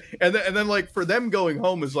 and then like for them going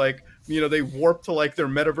home is like, they warp to like their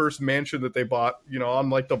metaverse mansion that they bought,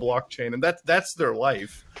 on like the blockchain. And that's their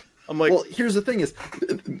life. I'm like, well, here's the thing is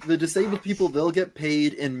the disabled people, they'll get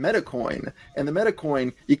paid in Metacoin, and the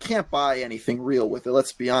Metacoin, you can't buy anything real with it.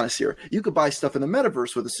 Let's be honest here. You could buy stuff in the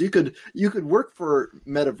metaverse with it. So you could work for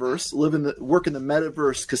metaverse, work in the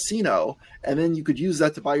metaverse casino, and then you could use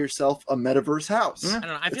that to buy yourself a metaverse house. I don't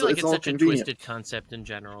know. I feel like it's such convenient. A twisted concept in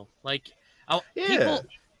general. Like,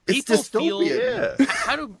 People feel.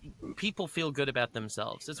 How do people feel good about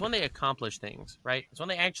themselves? It's when they accomplish things, right? It's when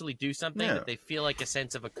they actually do something that they feel like a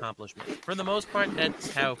sense of accomplishment. For the most part,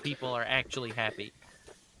 that's how people are actually happy.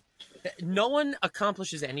 No one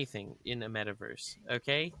accomplishes anything in a metaverse,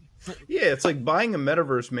 okay? Yeah, it's like buying a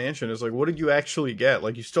metaverse mansion is like, what did you actually get?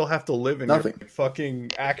 Like, you still have to live in your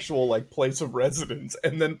fucking actual like place of residence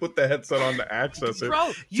and then put the headset on to access it.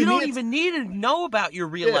 Bro, you don't even need to know about your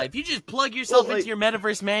real life. You just plug yourself into your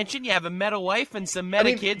metaverse mansion. You have a meta wife and some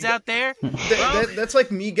meta kids out there. That's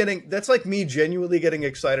like me genuinely getting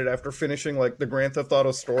excited after finishing like the Grand Theft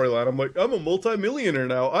Auto storyline. I'm like, I'm a multimillionaire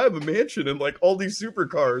now. I have a mansion and like all these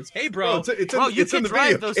supercars. Hey, bro, you can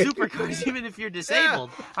drive those supercars even if you're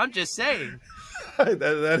disabled. I'm just saying.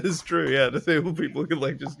 that is true. Yeah, disabled people can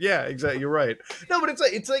like just exactly. You're right. No, but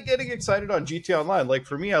it's like getting excited on GTA Online. Like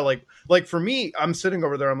for me, I'm sitting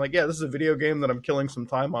over there. I'm like, yeah, this is a video game that I'm killing some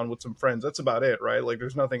time on with some friends. That's about it, right? Like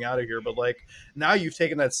there's nothing out of here. But like now you've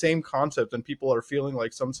taken that same concept and people are feeling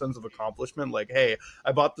like some sense of accomplishment. Like, hey,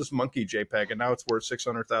 I bought this monkey JPEG and now it's worth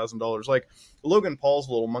 $600,000. Like Logan Paul's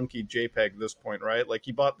little monkey JPEG at this point, right? Like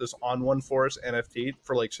he bought this On One Forest NFT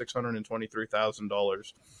for like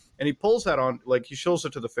 $623,000. And he pulls that on, like he shows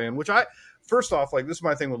it to the fan, which first off, like this is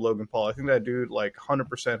my thing with Logan Paul. I think that dude like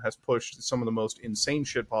 100% has pushed some of the most insane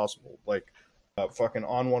shit possible. Like fucking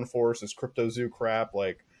On One Force, this crypto zoo crap.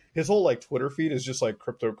 Like his whole like Twitter feed is just like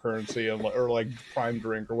cryptocurrency and or like Prime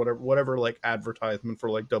Drink or whatever like advertisement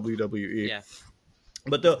for like WWE. Yeah.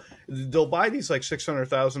 But they'll buy these like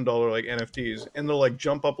 $600,000 like NFTs and they'll like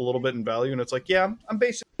jump up a little bit in value and it's like, yeah, I'm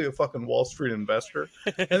basically a fucking Wall Street investor.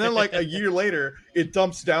 And then like a year later, it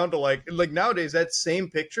dumps down to like nowadays that same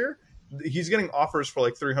picture, he's getting offers for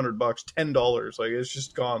like $300, $10. Like it's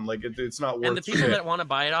just gone. Like it's not worth. And the people that want to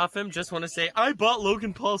buy it off him just want to say, I bought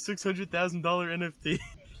Logan Paul's $600,000 NFT.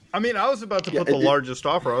 I mean, I was about to put the largest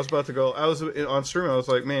offer. I was on stream. I was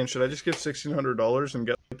like, man, should I just give $1,600 and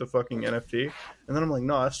get the fucking NFT? And then I'm like,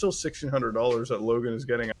 no, that's still $1,600 that Logan is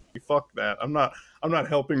getting. Fuck that. I'm not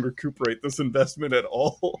helping recuperate this investment at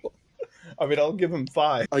all. I mean, I'll give him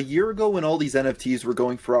 $5. A year ago, when all these NFTs were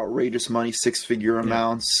going for outrageous money, six-figure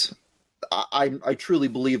amounts, I truly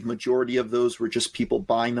believe majority of those were just people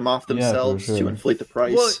buying them off themselves to inflate the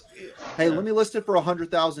price. Well, hey, let me list it for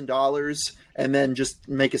 $100,000 and then just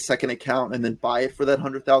make a second account and then buy it for that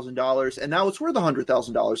 $100,000. And now it's worth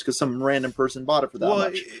 $100,000 because some random person bought it for that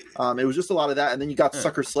much. It was just a lot of that. And then you got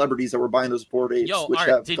sucker celebrities that were buying those Bored Apes, which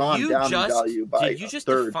have gone down in value by Did you just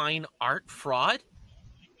a third. define art fraud?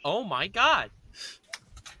 Oh my God.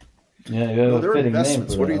 Yeah, they're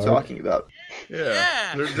investments. What are you talking about?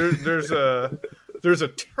 Yeah. There's a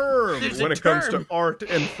term when it comes to art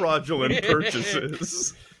and fraudulent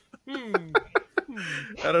purchases.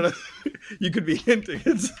 I don't know. You could be hinting.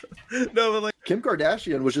 No, but like Kim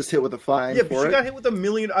Kardashian was just hit with a fine. Yeah, but she got hit with $1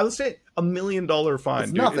 million. I would say $1 million fine,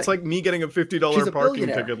 it's dude. nothing. It's like me getting a $50 parking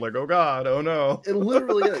ticket. Like, oh god, oh no. It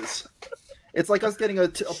literally is. It's like us getting a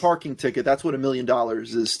parking ticket. That's what $1 million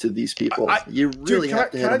is to these people. You really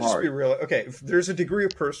have to hit them hard. Can I just be real? Okay, there's a degree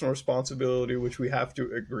of personal responsibility which we have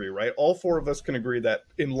to agree, right? All four of us can agree that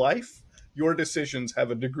in life, your decisions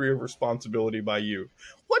have a degree of responsibility by you.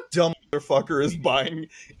 What dumb motherfucker is buying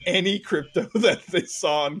any crypto that they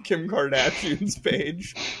saw on Kim Kardashian's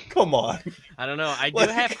page? Come on. I don't know. I do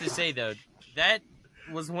have to say, though, that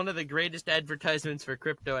was one of the greatest advertisements for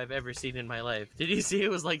crypto I've ever seen in my life. Did you see it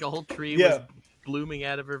was like a whole tree was blooming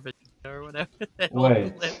out of her vagina or whatever?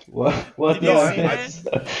 Wait, what? Did you see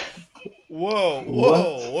that?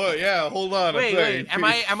 Whoa! Yeah, hold on. Wait. Am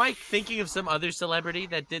I thinking of some other celebrity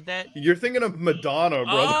that did that? You're thinking of Madonna,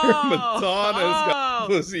 brother. Madonna's got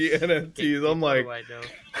pussy NFTs. I'm like, I know.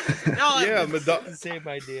 No, yeah, Madonna. The same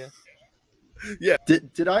idea. Yeah.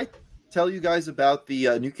 Did I tell you guys about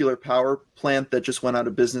the nuclear power plant that just went out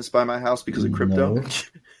of business by my house because of crypto? No.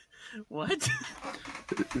 What?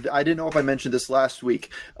 I didn't know if I mentioned this last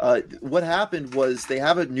week. What happened was they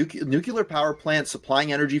have a nuclear power plant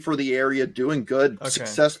supplying energy for the area, doing good,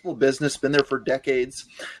 successful business, been there for decades.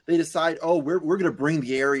 They decide, we're going to bring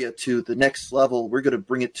the area to the next level. We're going to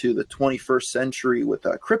bring it to the 21st century with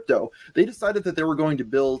crypto. They decided that they were going to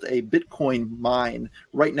build a Bitcoin mine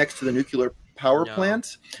right next to the nuclear power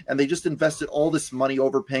plant, and they just invested all this money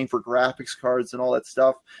overpaying for graphics cards and all that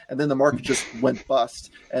stuff, and then the market just went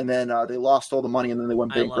bust, and then they lost all the money, and then they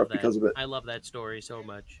went bankrupt because of it. I love that story so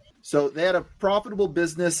much. So they had a profitable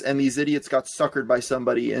business, and these idiots got suckered by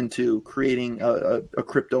somebody into creating a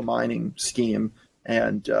crypto mining scheme,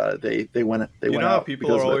 and they went. You know how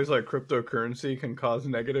people are always like cryptocurrency can cause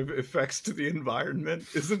negative effects to the environment?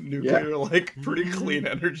 Isn't nuclear like pretty clean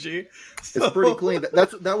energy? So... It's pretty clean.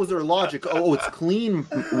 That was their logic. Oh, it's clean.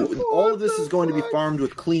 All of this is going to be farmed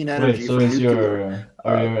with clean energy. Wait, so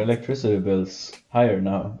are your electricity bills higher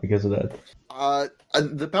now because of that?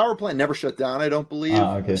 The power plant never shut down, I don't believe.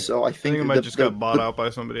 Okay. So I think it might just got bought out by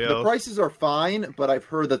somebody else. The prices are fine, but I've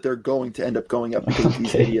heard that they're going to end up going up because of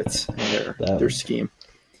these idiots and their scheme.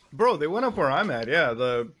 Bro, they went up where I'm at. Yeah,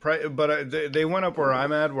 they went up where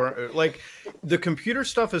I'm at. Where like the computer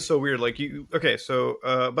stuff is so weird. Like so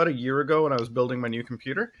about a year ago when I was building my new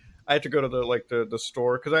computer, I had to go to the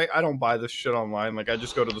store because I don't buy this shit online. Like I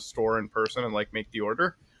just go to the store in person and like make the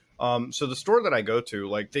order. So the store that I go to,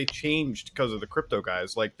 like they changed because of the crypto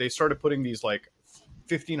guys. Like they started putting these like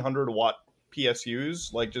 1500 watt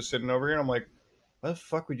PSUs like just sitting over here. And I'm like, why the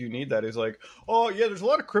fuck would you need that? He's like, oh yeah, there's a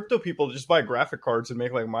lot of crypto people that just buy graphic cards and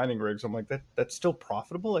make like mining rigs. I'm like, that's still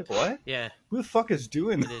profitable? Like what? Yeah, Who the fuck is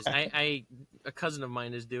doing it that? is. A cousin of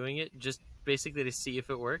mine is doing it just basically to see if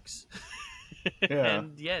it works. Yeah.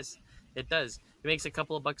 And yes, it does. It makes a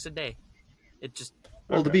couple of bucks a day. It just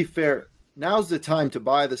Well, to be fair, now's the time to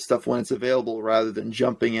buy the stuff when it's available rather than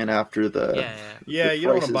jumping in after the Yeah, you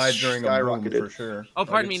don't want to buy prices during a boom skyrocketed. for sure. Oh,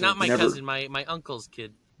 pardon Like, me, not my never- cousin, my uncle's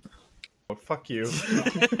kid. Oh, fuck you.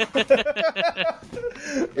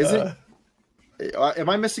 Is it? Am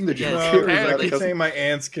I missing the joke Yes, here? Is I that apparently. keep because- saying my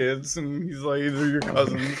aunt's kids, and he's like, they're your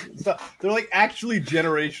cousins. It's not- they're like actually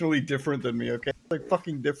generationally different than me, okay? Like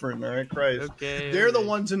fucking different, alright? Christ. Okay. They're the okay.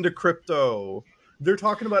 ones into crypto. They're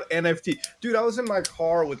talking about NFT. Dude, I was in my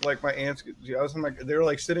car with like my aunts. They were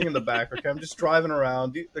like sitting in the back, okay? I'm just driving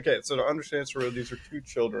around. Okay, so to understand Surreal, these are two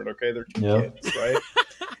children, okay? They're two Yeah. kids, right?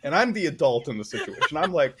 And I'm the adult in the situation.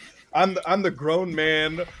 I'm like, I'm the grown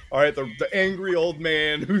man, all right, the angry old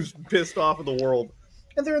man who's pissed off at the world.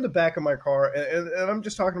 And they're in the back of my car, and I'm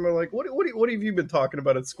just talking about like, what have you been talking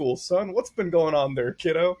about at school, son? What's been going on there,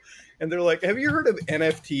 kiddo? And they're like, have you heard of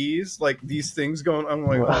NFTs? Like these things going. I'm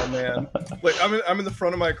like, oh man, like I'm in the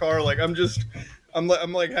front of my car, like I'm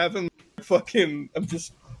like having fucking. I'm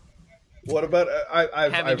just. What about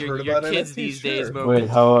I've Having heard your about kids NFTs, these days, sure. Mo. Wait,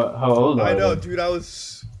 how old are I know, they? dude. I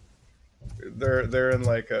was. They're in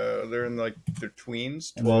like their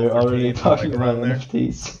tweens. And 12, they're already 13, talking like, about around there.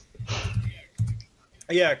 NFTs.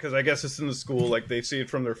 Yeah, because I guess it's in the school. Like they see it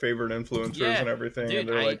from their favorite influencers Yeah, and everything, dude, and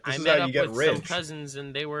they're like, "This I is met how up you get with rich." some cousins,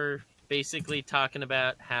 and they were basically talking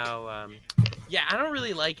about how, yeah, I don't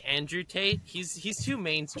really like Andrew Tate. He's too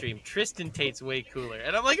mainstream. Tristan Tate's way cooler,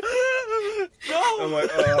 and I'm like, no, I'm like,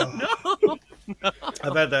 oh. no.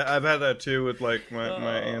 I've had that too with like my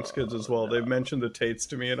aunt's kids as well. They've mentioned the Tates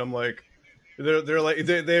to me, and I'm like, they're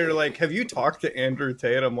like, have you talked to Andrew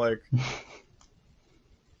Tate? I'm like,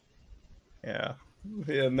 yeah,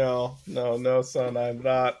 no, son, I'm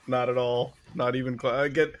not at all, not even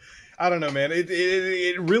close. I don't know, man.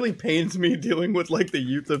 It really pains me dealing with like the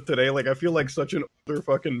youth of today. Like I feel like such an older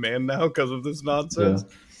fucking man now because of this nonsense.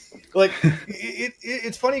 Yeah. Like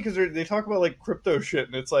it's funny because they talk about like crypto shit,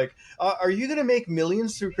 and it's like, are you gonna make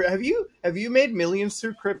millions through? Have you made millions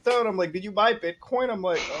through crypto? And I'm like, did you buy Bitcoin? I'm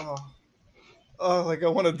like, oh, like I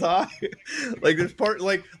want to die. Like there's part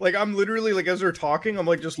like I'm literally like as they're talking, I'm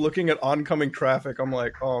like just looking at oncoming traffic. I'm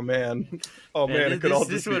like, oh man, Man, it could all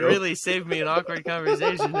this just would be really save me an awkward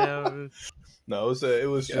conversation now. No, it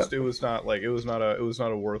was not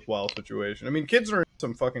a worthwhile situation. I mean, kids are in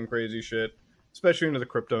some fucking crazy shit, especially into the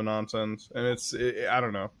crypto nonsense, and I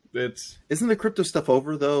don't know. Isn't the crypto stuff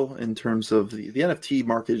over though? In terms of the NFT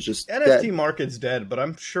market is just NFT dead. market's dead, but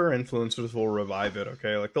I'm sure influencers will revive it.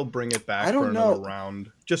 Okay, like they'll bring it back I don't for know. another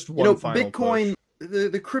round. Just one final Bitcoin. push.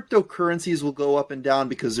 The cryptocurrencies will go up and down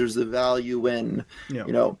because there's the value in,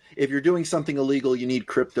 Yeah. if you're doing something illegal, you need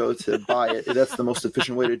crypto to buy it. That's the most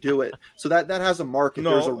efficient way to do it. So that has a market.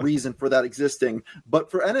 No. There's a reason for that existing.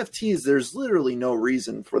 But for NFTs, there's literally no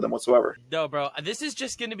reason for them whatsoever. No, bro, this is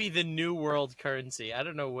just going to be the new world currency. I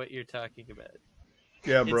don't know what you're talking about.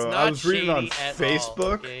 Yeah, It's bro. not I was reading on shady at Facebook.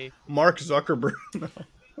 all, okay? Mark Zuckerberg.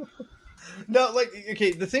 No, like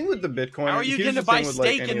okay. The thing with the Bitcoin. How are you here's going to the buy thing with, like,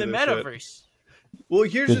 steak any in the of this shit. metaverse? Well,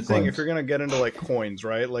 here's the thing: Bitcoins. if you're gonna get into like coins,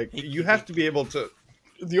 right? Like you have to be able to.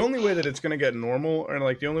 The only way that it's gonna get normal, and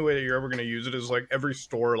like the only way that you're ever gonna use it is like every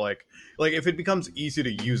store, like if it becomes easy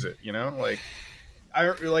to use it, like.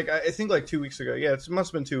 I think like 2 weeks ago. Yeah, it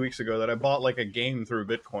must have been 2 weeks ago that I bought like a game through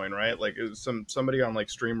Bitcoin, right? Like it was somebody on like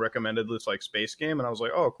stream recommended this like space game, and I was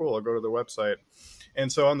like, oh, cool. I'll go to their website. And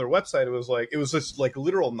so on their website, it was this like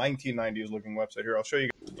literal 1990s looking website. Here, I'll show you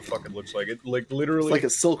what the fuck it looks like. It like literally It's like a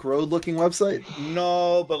Silk Road looking website.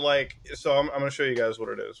 no, but like so I'm gonna show you guys what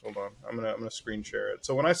it is. Hold on, I'm gonna screen share it.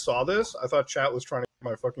 So when I saw this, I thought chat was trying to get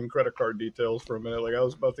my fucking credit card details for a minute. Like I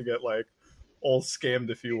was about to get like all scammed,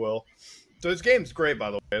 if you will. So this game's great, by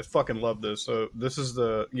the way. I fucking love this. So this is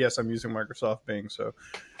yes, I'm using Microsoft Bing. So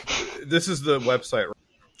this is the website.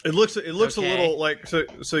 It looks Okay. a little like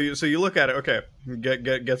so you look at it. Okay,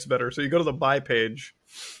 gets better. So you go to the buy page.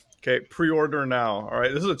 Okay, pre-order now. All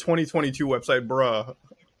right, this is a 2022 website, bruh.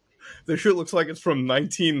 This shit looks like it's from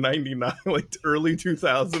 1999, like early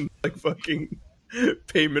 2000, like fucking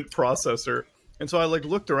payment processor. And so I like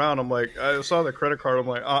looked around. I'm like, I saw the credit card. I'm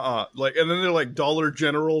like, like, and then they're like Dollar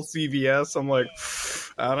General, CVS. I'm like,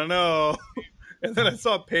 I don't know. And then I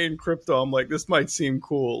saw pay in crypto. I'm like, this might seem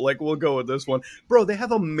cool. Like, we'll go with this one, bro. They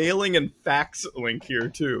have a mailing and fax link here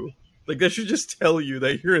too. Like, that should just tell you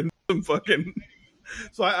that you're in some fucking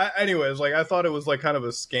So anyways, like I thought it was like kind of a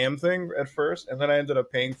scam thing at first, and then I ended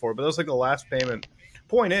up paying for it. But that was like the last payment.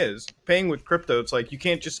 Point is, paying with crypto, it's like you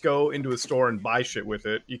can't just go into a store and buy shit with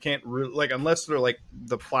it. You can't like unless they're like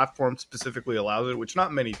the platform specifically allows it, which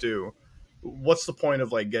not many do. What's the point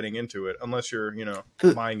of like getting into it unless you're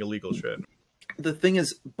buying illegal shit? The thing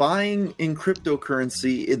is, buying in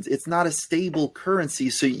cryptocurrency, it's not a stable currency,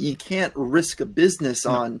 so you can't risk a business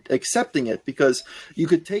on accepting it, because you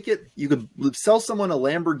could sell someone a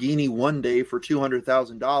Lamborghini one day for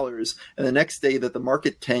 $200,000, and the next day that the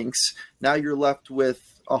market tanks, now you're left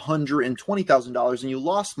with $120,000, and you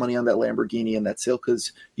lost money on that Lamborghini in that sale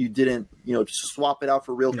because you didn't, swap it out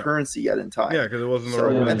for real currency yet in time. Yeah, because it wasn't the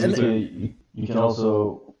right and you can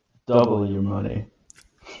also double your money.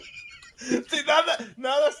 See, now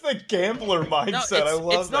that's the gambler mindset. No, I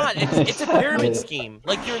love that. It's a pyramid scheme.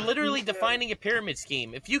 Like, you're literally defining a pyramid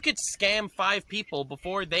scheme. If you could scam 5 people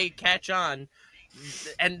before they catch on,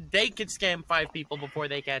 and they could scam 5 people before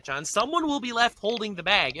they catch on, someone will be left holding the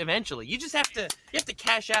bag eventually. You just have to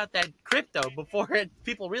cash out that crypto before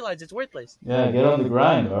people realize it's worthless. Yeah, get on the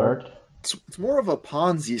grind, Art. It's more of a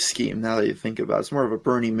Ponzi scheme now that you think about it. It's more of a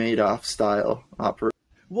Bernie Madoff style operation.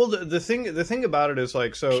 Well, the thing about it is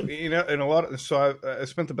like, so in a lot of, so I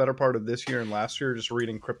spent the better part of this year and last year just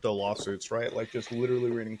reading crypto lawsuits, right? Like just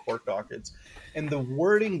literally reading court dockets, and the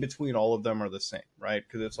wording between all of them are the same, right?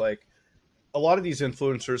 Because it's like a lot of these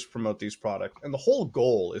influencers promote these products, and the whole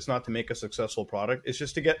goal is not to make a successful product; it's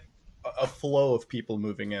just to get a flow of people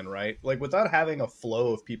moving in, right? Like without having a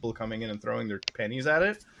flow of people coming in and throwing their pennies at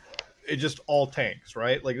it, it just all tanks,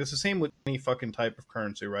 right? Like it's the same with any fucking type of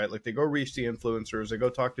currency, right? Like they go reach the influencers, they go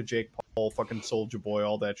talk to Jake Paul, fucking Soulja Boy,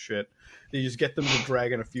 all that shit. They just get them to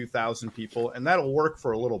drag in a few thousand people, and that'll work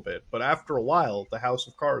for a little bit. But after a while, the house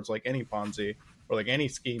of cards, like any Ponzi or like any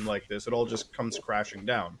scheme like this, it all just comes crashing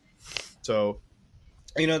down. So,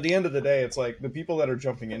 at the end of the day, it's like the people that are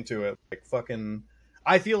jumping into it, like fucking.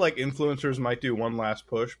 I feel like influencers might do one last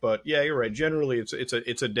push, but yeah, you're right. Generally,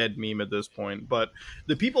 it's a dead meme at this point. But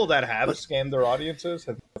the people that have scammed their audiences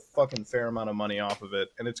have a fucking fair amount of money off of it,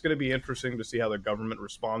 and it's going to be interesting to see how the government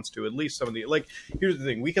responds to at least some of the. Like, here's the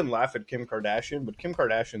thing: we can laugh at Kim Kardashian, but Kim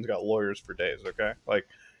Kardashian's got lawyers for days. Okay, like,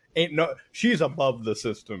 she's above the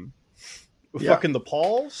system. Yeah. Fucking the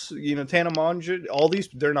Pauls, Tana Mongeau, all these,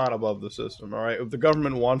 they're not above the system. All right, if the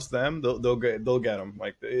government wants them, they'll get them.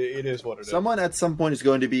 Like it is what it is. Someone at some point is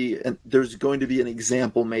going to be, and there's going to be an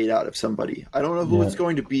example made out of somebody. I don't know who it's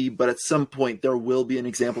going to be, but at some point there will be an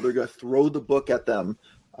example. They're going to throw the book at them,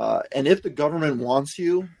 and if the government wants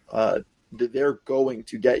you, they're going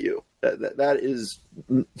to get you. That is,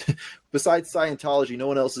 besides Scientology, no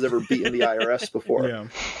one else has ever beaten the IRS before.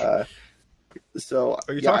 Yeah. So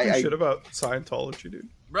are you talking shit about Scientology, dude?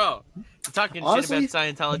 Bro, I'm talking honestly, shit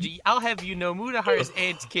about Scientology. I'll have you know, Mudahar's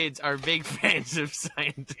aunt's kids are big fans of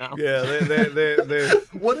Scientology. Yeah, they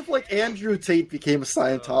What if like Andrew Tate became a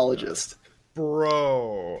Scientologist?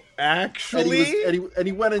 Bro, actually, and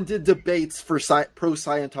he went and did debates for pro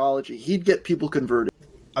Scientology. He'd get people converted.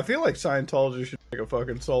 I feel like Scientology should make a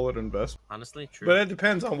fucking solid investment. Honestly, true. But it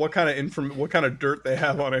depends on what kind of dirt they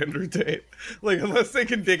have on Andrew Tate. Like, unless they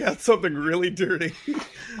can dig out something really dirty,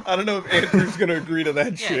 I don't know if Andrew's gonna agree to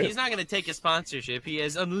that shit. Yeah, he's not gonna take a sponsorship. He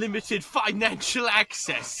has unlimited financial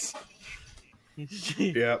access.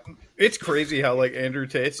 Yeah, it's crazy how like Andrew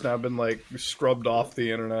Tate's now been like scrubbed off the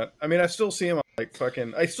internet. I mean, I still see him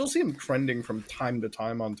I still see him trending from time to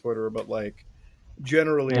time on Twitter, but like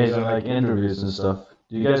generally, like interviews and stuff.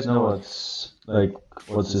 Do you guys know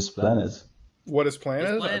what's his plan is? What his plan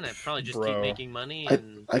is? Probably just keep making money.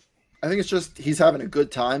 And... I think it's just he's having a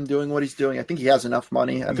good time doing what he's doing. I think he has enough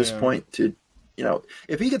money at this point to,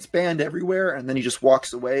 if he gets banned everywhere and then he just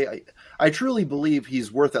walks away, I truly believe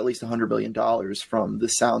he's worth at least $100 billion from the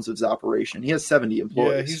sounds of his operation. He has 70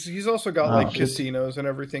 employees. Yeah, he's also got casinos and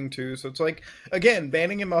everything too. So it's like, again,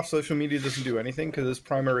 banning him off social media doesn't do anything because his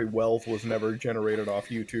primary wealth was never generated off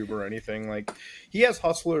YouTube or anything. Like, he has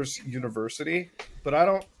Hustlers University, but I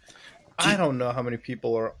don't know how many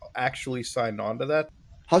people are actually signed on to that.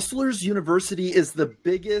 Hustlers University is the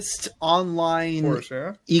biggest online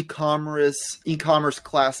e-commerce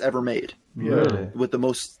class ever made. Really? With the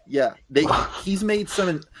most, he's made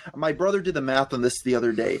some. My brother did the math on this the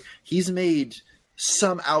other day. He's made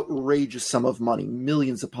some outrageous sum of money,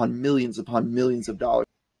 millions upon millions upon millions of dollars.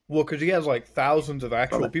 Well, because he has like thousands of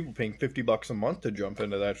actual people paying $50 a month to jump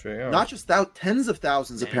into that shit. Yeah. Not just tens of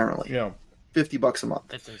thousands, apparently. Yeah. $50 a month.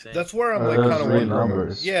 That's insane. That's where I'm like kind of wondering.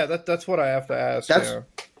 Numbers. Yeah, that's what I have to ask.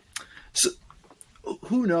 So,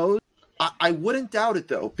 who knows? I wouldn't doubt it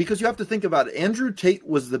though, because you have to think about it. Andrew Tate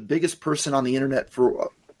was the biggest person on the internet for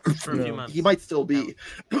For a few months. He might still be,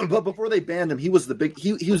 but before they banned him, he was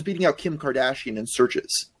he was beating out Kim Kardashian in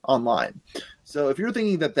searches online. So if you're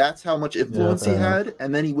thinking that that's how much influence he had,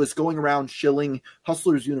 and then he was going around shilling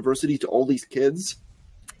Hustlers University to all these kids,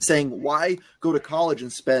 saying, why go to college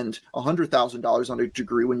and spend $100,000 on a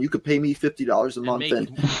degree when you could pay me $50 a month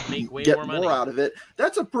and way get more out of it?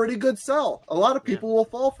 That's a pretty good sell. A lot of people will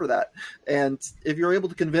fall for that. And if you're able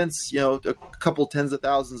to convince, a couple tens of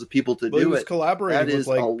thousands of people to do it, he was collaborating with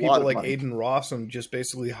like people like Aiden Ross and just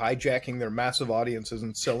basically hijacking their massive audiences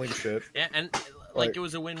and selling shit. Yeah, and it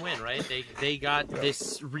was a win-win, right? They got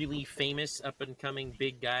this really famous up-and-coming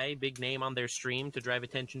big name on their stream to drive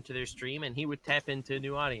attention to their stream, and he would tap into a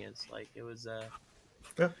new audience. Like, it was a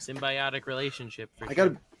symbiotic relationship.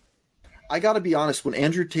 I gotta be honest, when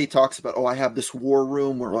Andrew Tate talks about, I have this war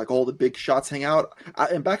room where like all the big shots hang out,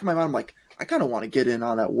 in back of my mind, I'm like, I kind of want to get in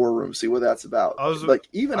on that war room, see what that's about. I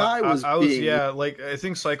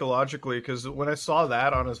think psychologically, because when I saw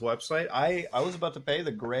that on his website, I was about to pay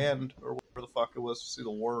the $1,000 or whatever the fuck it was to see the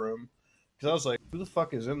war room, because I was like, who the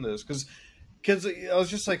fuck is in this? Because I was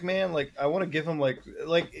just like, man, like I want to give him like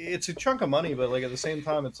it's a chunk of money, but like at the same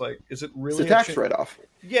time, it's like, is it really a tax write-off?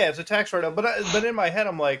 Yeah, it's a tax write-off. But in my head,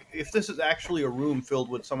 I'm like, if this is actually a room filled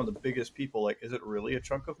with some of the biggest people, like, is it really a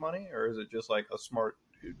chunk of money, or is it just like a smart,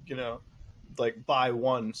 like buy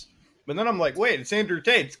ones? But then I'm like, wait, it's Andrew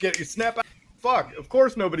Tate. Snap out. Fuck, of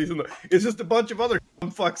course nobody's in the. It's just a bunch of other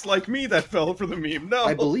fucks like me that fell for the meme. No,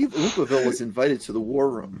 I believe Oompa was invited to the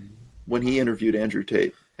war room when he interviewed Andrew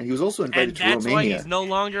Tate, and he was also invited to Romania. And that's why he's no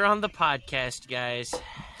longer on the podcast, guys.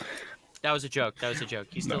 That was a joke.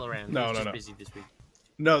 He's still around. He's just busy this week.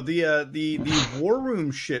 No, the war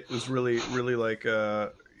room shit was really like.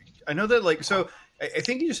 I know that like so. I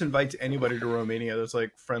think he just invites anybody to Romania that's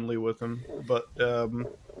like friendly with him, but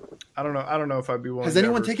I don't know. I don't know if I'd be willing. Has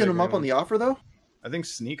anyone taken him up on the offer though? I think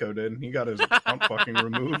Sneeko did. He got his account fucking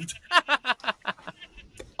removed.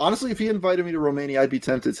 Honestly, if he invited me to Romania, I'd be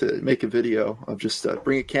tempted to make a video of just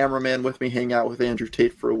bring a cameraman with me, hang out with Andrew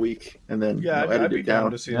Tate for a week, and then edit it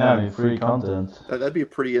down. To see that. Free content. That'd be a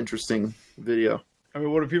pretty interesting video. I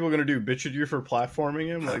mean, what are people gonna do? Bitch at you for platforming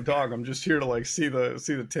him? Like, dog, I'm just here to like see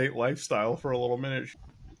the Tate lifestyle for a little minute.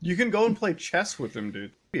 You can go and play chess with him,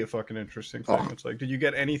 dude. That'd be a fucking interesting thing. It's like, did you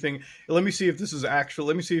get anything? Let me see if this is actual.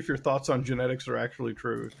 Let me see if your thoughts on genetics are actually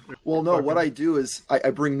true. Well, no. What I do is I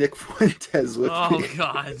bring Nick Fuentes with me. Oh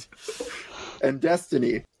God. And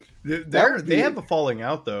Destiny. They have a falling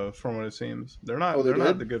out though, from what it seems. They're not. They're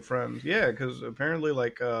not the good friends. Yeah, because apparently,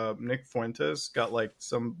 like Nick Fuentes got like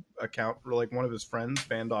some account, or like one of his friends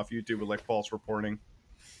banned off YouTube with like false reporting.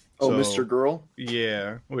 Oh, Mr. Girl.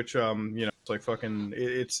 Yeah, which it's like fucking.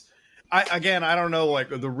 I don't know like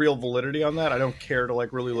the real validity on that. I don't care to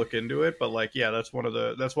like really look into it, but like that's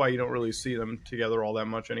that's why you don't really see them together all that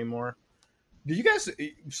much anymore. Did you guys?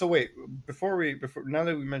 So wait, before now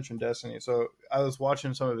that we mentioned Destiny, so I was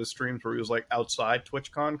watching some of his streams where he was like outside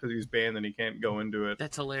TwitchCon because he's banned and he can't go into it.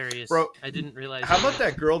 That's hilarious, bro. I didn't realize. How about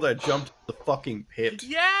that girl that jumped the fucking pit?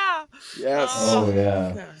 Yeah. Yes. Oh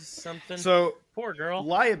yeah. Something. So poor girl.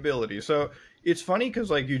 Liability. So it's funny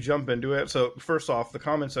because like you jump into it. So first off, the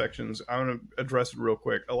comment sections. I want to address it real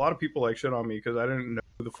quick. A lot of people like shit on me because I didn't know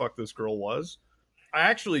who the fuck this girl was. I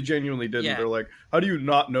actually genuinely didn't. Yeah. They're like, how do you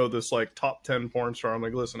not know this like top 10 porn star? I'm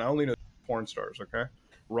like, listen, I only know porn stars, okay?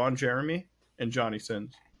 Ron Jeremy and Johnny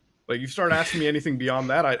Sins. Like, you start asking me anything beyond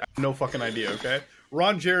that, I have no fucking idea, okay?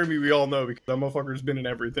 Ron Jeremy, we all know because that motherfucker's been in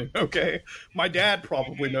everything, okay? My dad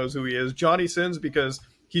probably knows who he is. Johnny Sins because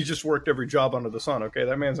he's just worked every job under the sun, okay?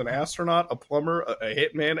 That man's an astronaut, a plumber, a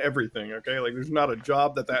hitman, everything, okay? Like, there's not a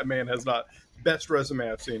job that man has not. Best resume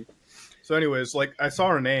I've seen. So anyways, like I saw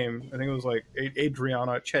her name, I think it was like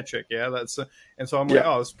Adriana Chechik, yeah, that's and so I'm like,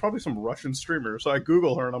 oh, it's probably some Russian streamer. So I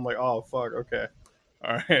Google her and I'm like, oh fuck, okay,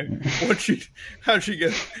 all right, what's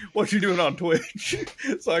she doing on Twitch?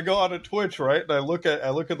 So I go on to Twitch, right, and I look at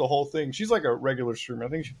the whole thing. She's like a regular streamer. I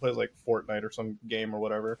think she plays like Fortnite or some game or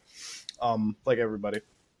whatever, like everybody.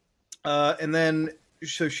 And then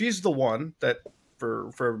so she's the one that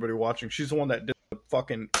for everybody watching, she's the one that did the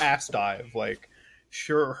fucking ass dive, like.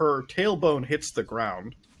 Sure, her tailbone hits the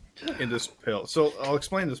ground in this pit. So I'll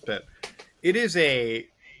explain this pit. It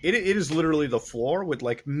is literally the floor with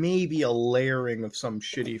like maybe a layering of some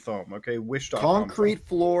shitty foam. Okay, Wish.com concrete foam.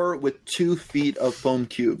 Floor with 2 feet of foam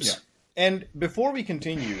cubes. Yeah. And before we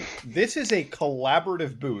continue, this is a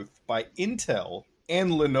collaborative booth by Intel and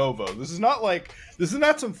Lenovo. This is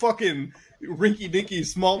not some fucking rinky-dinky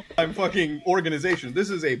small-time fucking organization. This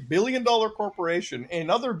is a billion-dollar corporation,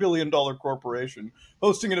 another billion-dollar corporation,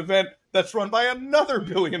 hosting an event that's run by another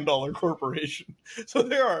billion-dollar corporation. So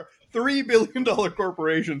there are $3 billion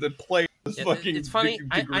corporation that play this fucking It's funny.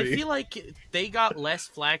 I degree. feel like they got less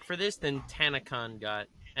flack for this than Tanacon got,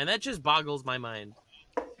 and that just boggles my mind.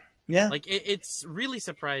 Yeah. Like it's really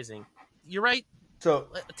surprising. You're right. So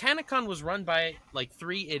Tanacon was run by like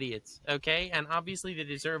 3 idiots, okay, and obviously they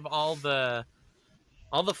deserve all the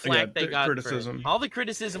flack they got. Criticism. All the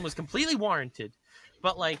criticism was completely warranted,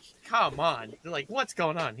 but like, come on, like, what's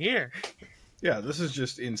going on here? yeah, this is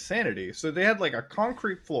just insanity. So they had like a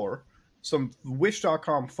concrete floor, some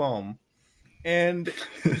Wish.com foam, and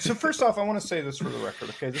so first off, I want to say this for the record,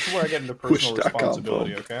 okay? This is where I get into personal Wish.com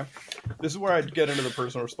responsibility, foam. okay? This is where I get into the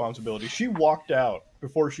personal responsibility. She walked out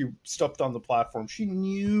before she stepped on the platform. She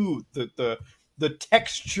knew that the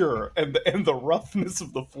texture and the roughness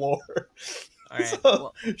of the floor. All right, So,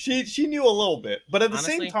 well, she knew a little bit, but at the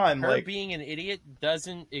honestly, same time, her like, being an idiot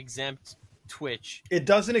doesn't exempt Twitch. it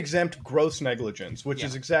doesn't exempt gross negligence, which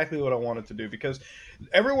is exactly what I wanted to do, because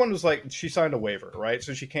everyone was like, she signed a waiver, right?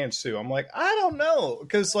 So she can't sue. I'm like, I don't know,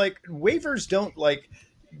 because like waivers don't like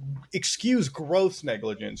excuse gross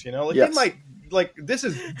negligence, you know? Like Yes. they might, like, this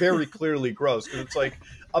is very clearly gross, because it's like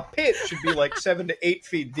a pit should be like 7 to 8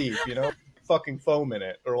 feet deep, you know? Fucking foam in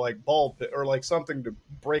it, or like ball pit, or like something to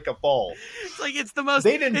break a ball. It's like it's the most.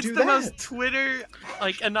 They didn't it's do the that. most Twitter,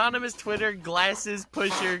 like anonymous Twitter glasses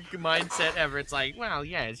pusher mindset ever. It's like, well,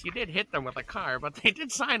 yes, you did hit them with a car, but they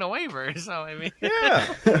did sign a waiver. So I mean,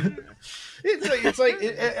 Yeah,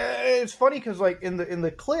 it's funny because like in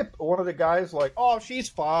the clip, one of the guys like, oh, she's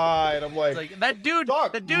fine. I'm like, it's like that dude.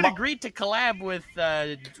 Dog, The dude agreed to collab with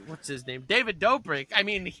what's his name, David Dobrik. I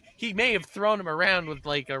mean, he may have thrown him around with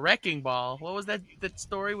like a wrecking ball. What was that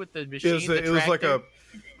story with the machine? it was like a,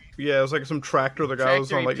 yeah, it was like some tractor the guy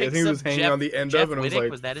was on, like, I think he was hanging on the end Jeff of, and it was Wittick,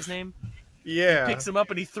 like, was that his name? yeah, He picks him up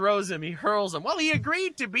and he throws him. He hurls him. Well, he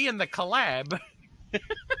agreed to be in the collab.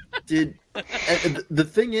 And the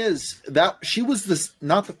thing is that she was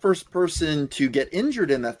not the first person to get injured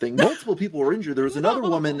in that thing. Multiple people were injured. There was another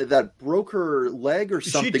woman that broke her leg or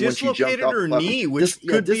something she when she jumped dislocated off her the platform. knee, which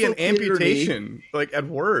could be an dislocated her knee. amputation, like at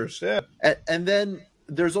worst. Yeah, And then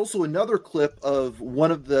there's also another clip of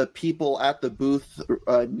one of the people at the booth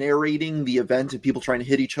narrating the event and people trying to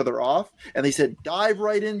hit each other off. And they said, dive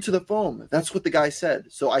right into the foam. That's what the guy said.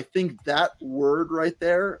 So I think that word right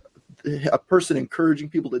there, a person encouraging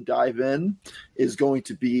people to dive in, is going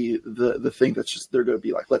to be the thing that's just, they're going to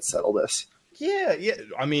be like, let's settle this. yeah.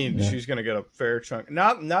 I mean, she's gonna get a fair chunk.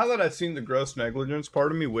 Now that I've seen the gross negligence,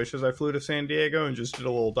 part of me wishes I flew to San Diego and just did a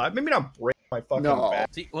little dive. Maybe not break my fucking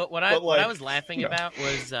back. See, what I was laughing about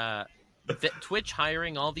was Twitch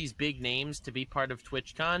hiring all these big names to be part of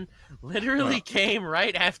TwitchCon literally came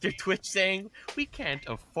right after Twitch saying, we can't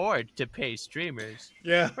afford to pay streamers.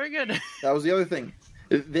 Yeah, We're good. That was the other thing.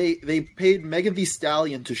 They paid Megan Thee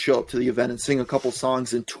Stallion to show up to the event and sing a couple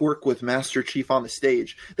songs and twerk with Master Chief on the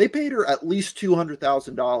stage. They paid her at least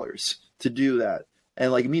 $200,000 to do that.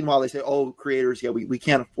 And like, meanwhile, they say, "Oh, creators, yeah, we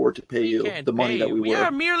can't afford to pay you the money that we were." We are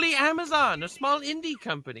merely Amazon, a small indie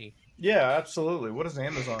company. yeah, absolutely. What does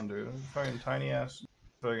Amazon do? Fucking tiny ass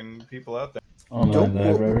fucking people out there. Online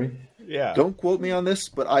library. Yeah. Don't quote me on this,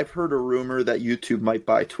 but I've heard a rumor that YouTube might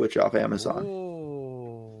buy Twitch off Amazon.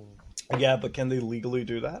 Oh. Yeah, but can they legally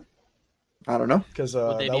do that? I don't know. Because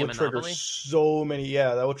Would they that be a would trigger monopoly? so many.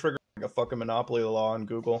 Yeah, that would trigger like a fucking monopoly law on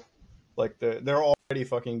Google. Like they're already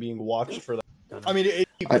fucking being watched for that. I mean, it'd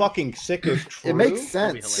be fucking sick if true. It makes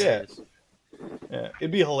That'd be sense. hilarious. Yeah,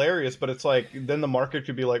 it'd be hilarious, but it's like then the market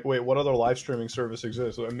could be like, wait, what other live streaming service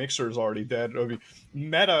exists? So Mixer is already dead. It'd be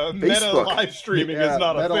Meta Facebook. live streaming Yeah, is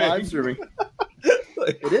not a Meta thing. live streaming.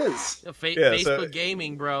 Like, It is. Facebook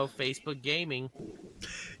gaming, bro. Facebook gaming.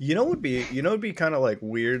 you know, would be kind of like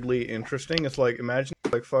weirdly interesting. It's like imagine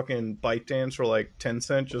like fucking ByteDance or like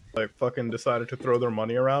Tencent just like fucking decided to throw their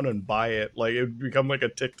money around and buy it. Like it would become like a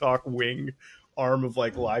TikTok wing arm of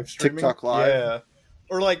like live streaming. TikTok Live. Yeah.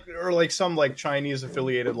 Or like some like Chinese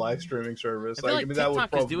affiliated live streaming service. I feel like I mean, that would TikTok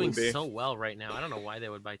is probably doing be. so well right now. I don't know why they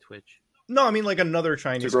would buy Twitch. No, I mean like another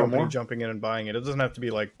Chinese To grow company more? jumping in and buying it. It doesn't have to be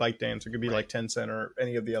like ByteDance. It could be like Tencent or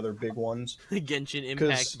any of the other big ones. Genshin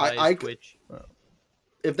Impact 'Cause buys I- Twitch.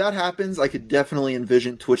 If that happens, I could definitely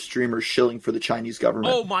envision Twitch streamers shilling for the Chinese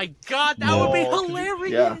government. Oh my god, that would be No.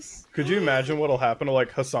 hilarious! Could you imagine what'll happen to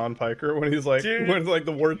like Hassan Piker when he's like Dude. when like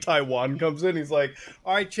the word Taiwan comes in? He's like,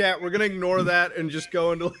 "All right, chat, we're gonna ignore that and just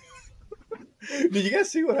go into." Did you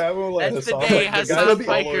guys see what happened with like That's Hassan? the day Like, the guy Hassan that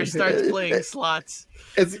Piker followed- starts playing slots.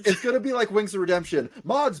 It's going to be like Wings of Redemption.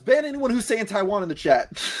 Mods, ban anyone who's saying Taiwan in the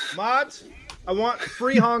chat. Mods, I want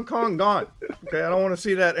free Hong Kong gone. Okay, I don't want to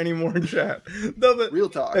see that anymore in chat. No, but Real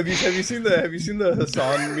talk. Have you seen the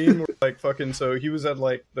Hassan meme where, like, fucking, so he was at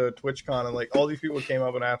like the TwitchCon and like all these people came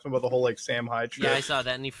up and asked him about the whole like Sam Hyde shit. Yeah, I saw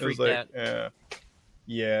that and he freaked out. Yeah.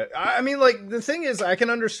 Yeah, I mean, like, the thing is, I can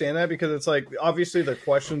understand that because it's like, obviously the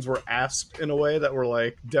questions were asked in a way that were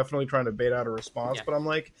like definitely trying to bait out a response, but I'm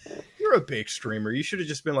like, you're a big streamer. You should have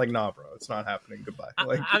just been like, nah, bro, it's not happening. Goodbye.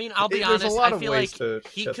 Like, I mean, I'll be honest, I feel like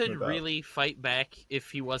he could really fight back if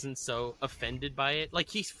he wasn't so offended by it.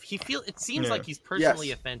 Like, it seems like he's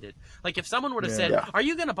personally offended. Like, if someone would have said, are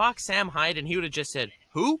you going to box Sam Hyde? And he would have just said,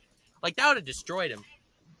 who? Like, that would have destroyed him.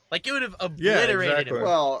 Like, it would have obliterated him.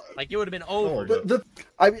 Well, like, it would have been over.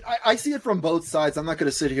 I see it from both sides. I'm not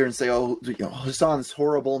going to sit here and say, Hassan's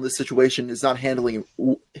horrible in this situation, is not handling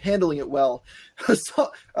it well.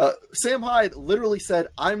 Sam Hyde literally said,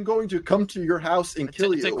 I'm going to come to your house and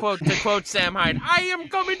kill you. To quote Sam Hyde, I am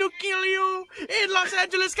coming to kill you in Los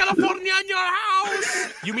Angeles, California, in your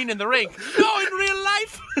house. You mean in the ring? No, in real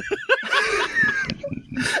life.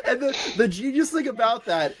 And the genius thing about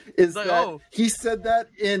that is that he said that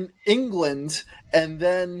in England, and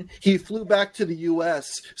then he flew back to the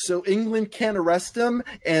U.S. So England can't arrest him,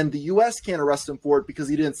 and the U.S. can't arrest him for it because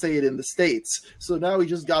he didn't say it in the States. So now he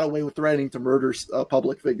just got away with threatening to murder a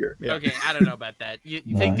public figure. Yeah. Okay, I don't know about that. You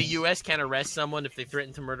think the U.S. can't arrest someone if they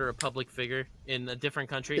threaten to murder a public figure in a different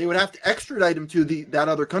country? They would have to extradite him to that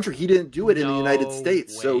other country. He didn't do it in the United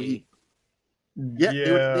States, so he...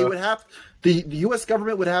 They would have the U.S.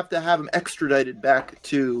 government would have to have him extradited back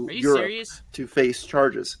to Europe to face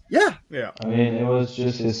charges. Yeah. I mean, it was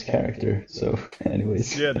just his character. So,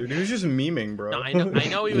 anyways. Yeah, dude, he was just memeing, bro. No, I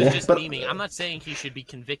know he was just memeing. I'm not saying he should be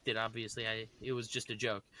convicted. Obviously, it was just a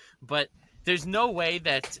joke. But there's no way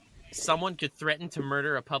that someone could threaten to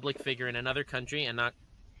murder a public figure in another country and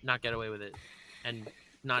not get away with it, and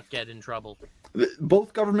not get in trouble.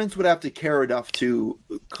 Both governments would have to care enough to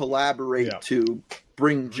collaborate to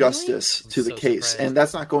bring justice to the case, and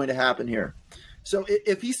that's not going to happen here. So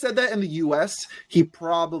if he said that in the U.S., he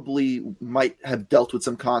probably might have dealt with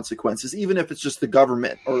some consequences, even if it's just the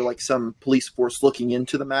government or like some police force looking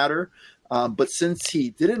into the matter. But since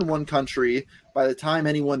he did it in one country, by the time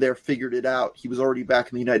anyone there figured it out, he was already back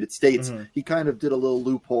in the United States. Mm-hmm. He kind of did a little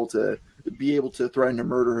loophole to be able to threaten to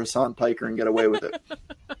murder Hassan Piker and get away with it.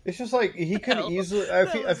 It's just like he could easily.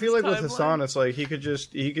 I feel like with Hassan, it's like he could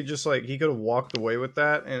have walked away with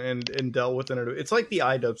that and dealt with it. It's like the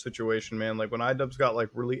iDub situation, man. Like when iDubbbz got like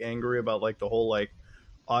really angry about like the whole like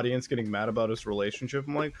audience getting mad about his relationship.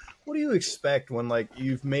 I'm like, what do you expect when like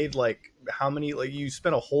you've made like how many like you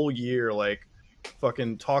spent a whole year like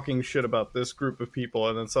fucking talking shit about this group of people,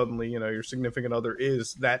 and then suddenly, you know, your significant other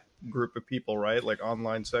is that group of people, right? Like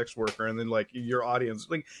online sex worker, and then like your audience,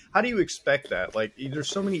 like how do you expect that? Like there's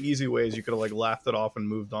so many easy ways you could have like laughed it off and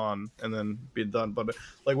moved on and then be done, but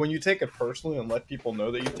like when you take it personally and let people know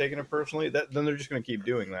that you've taken it personally, then they're just going to keep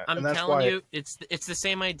doing that. I'm telling you, it's the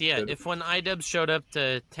same idea. If when iDubbbz showed up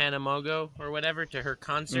to Tanamogo or whatever to her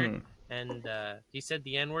concert and he said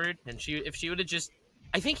the N-word, and if she would have just,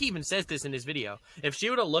 I think he even says this in his video, if she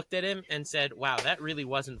would have looked at him and said, wow, that really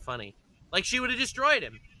wasn't funny, like she would have destroyed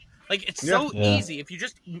him. Like it's so easy. If you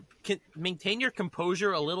just can maintain your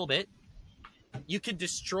composure a little bit, you could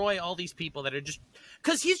destroy all these people that are just,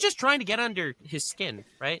 because he's just trying to get under his skin,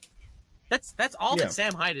 right? That's all that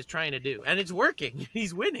Sam Hyde is trying to do, and it's working.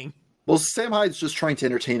 He's winning. Well, Sam Hyde's just trying to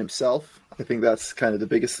entertain himself. I think that's kind of the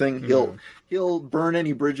biggest thing. He'll burn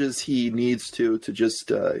any bridges he needs to just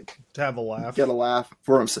to have a laugh, get a laugh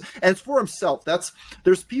for himself, and it's for himself.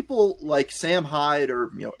 There's people like Sam Hyde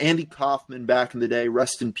or Andy Kaufman back in the day,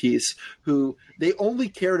 rest in peace, who they only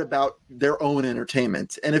cared about their own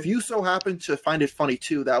entertainment. And if you so happen to find it funny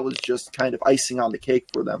too, that was just kind of icing on the cake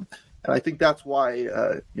for them. And I think that's why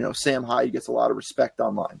Sam Hyde gets a lot of respect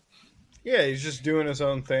online. Yeah, he's just doing his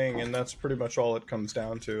own thing, and that's pretty much all it comes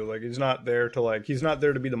down to. Like, he's not there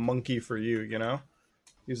to be the monkey for you, you know?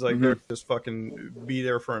 He's like there to just fucking be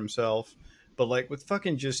there for himself. But like with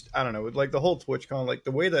fucking just, I don't know, with like the whole TwitchCon, like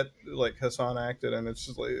the way that like Hassan acted, and it's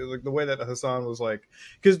just like the way that Hassan was like,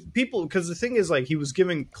 because the thing is like he was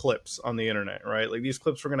giving clips on the internet, right? Like these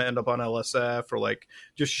clips were going to end up on LSF or like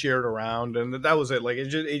just shared around, and that was it. Like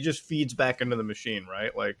it just feeds back into the machine,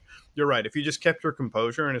 right? Like you're right. If you just kept your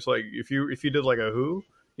composure, and it's like if you did like a who,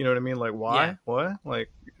 you know what I mean? Like why, what,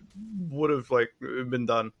 like would have like been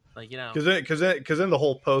done. Like, you know, because then the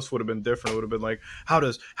whole post would have been different. It would have been like, how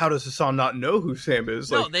does Hassan not know who Sam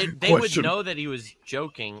is? No, like, they would know that he was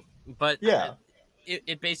joking, but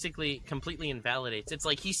it basically completely invalidates. It's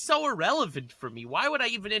like, he's so irrelevant for me. Why would I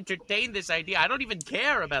even entertain this idea? I don't even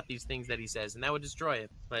care about these things that he says, and that would destroy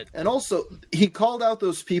it. But And also, he called out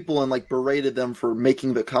those people and like berated them for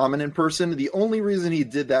making the comment in person. The only reason he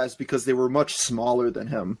did that is because they were much smaller than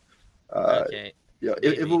him. okay. Yeah,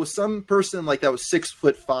 if it was some person like that was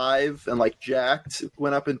 6'5" and like jacked,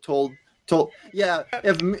 went up and told, yeah,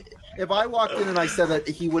 if I walked in and I said that,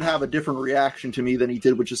 he would have a different reaction to me than he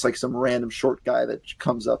did with just like some random short guy that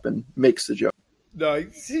comes up and makes the joke. No,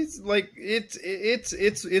 it's like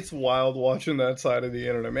it's wild watching that side of the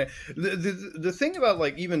internet, man. The thing about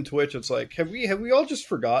like even Twitch, it's like have we all just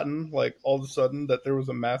forgotten like all of a sudden that there was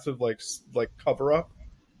a massive like cover up.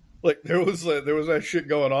 Like there was that shit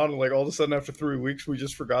going on, and like all of a sudden after 3 weeks, we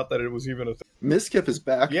just forgot that it was even a thing. Miskif is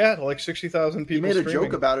back. Yeah, like 60,000 people. He made a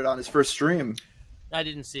streaming. joke about it on his first stream. I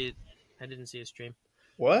didn't see it. I didn't see a stream.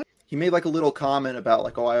 What? He made like a little comment about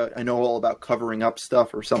like, oh, I know all about covering up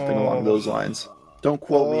stuff or something along those lines. Don't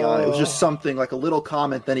quote me on it. It was just something like a little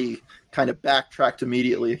comment. Then he kind of backtracked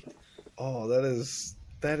immediately. Oh, that is.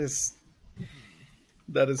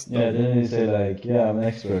 Yeah, didn't he say like, yeah, I'm an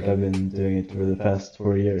expert. I've been doing it for the past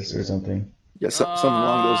 4 years or something. Yeah, something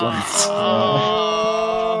along those lines.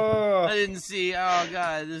 I didn't see. Oh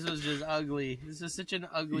god, this was just ugly. This is such an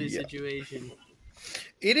ugly situation.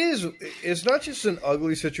 It is. It's not just an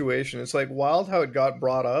ugly situation. It's like wild how it got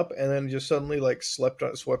brought up and then just suddenly like swept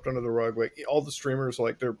under the rug. Like all the streamers,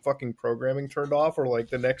 like their fucking programming turned off, or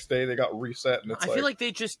like the next day they got reset. And it's I feel like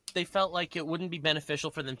they felt like it wouldn't be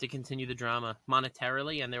beneficial for them to continue the drama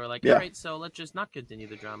monetarily, and they were like, all right, so let's just not continue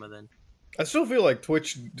the drama then. I still feel like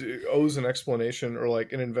Twitch owes an explanation or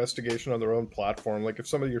like an investigation on their own platform. Like if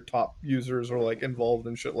some of your top users are like involved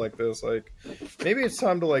in shit like this, like maybe it's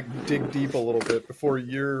time to like dig deep a little bit before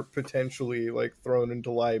you're potentially like thrown into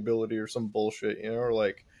liability or some bullshit, you know, or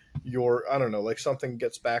like I don't know, like something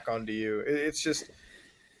gets back onto you. It's just,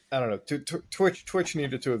 I don't know. Twitch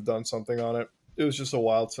needed to have done something on it. It was just a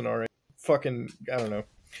wild scenario. Fucking, I don't know.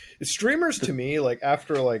 Streamers to me, like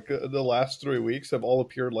after like the last 3 weeks, have all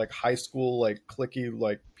appeared like high school, like cliquey,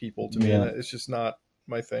 like people to me, and it's just not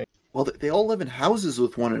my thing. Well, they all live in houses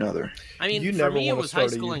with one another. I mean, for me, it was high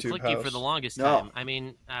school and cliquey for the longest time. I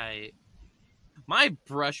mean, my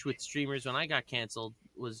brush with streamers when I got canceled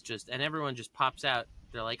was just, and everyone just pops out.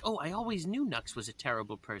 They're like, "Oh, I always knew Nux was a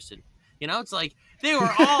terrible person." You know, it's like they were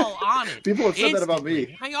all on it. People have said that about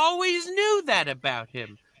me. I always knew that about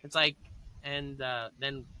him. It's like. And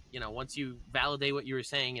then, you know, once you validate what you were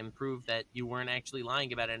saying and prove that you weren't actually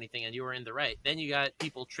lying about anything and you were in the right, then you got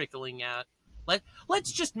people trickling out.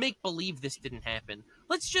 Let's just make believe this didn't happen.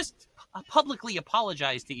 Let's just publicly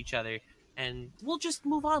apologize to each other, and we'll just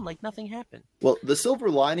move on like nothing happened. Well, the silver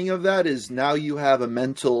lining of that is now you have a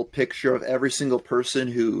mental picture of every single person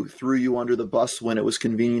who threw you under the bus when it was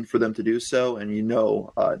convenient for them to do so, and you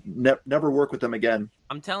know, never work with them again.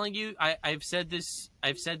 I'm telling you, I've said this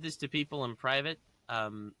to people in private.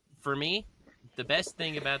 For me, the best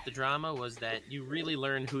thing about the drama was that you really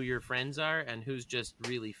learn who your friends are and who's just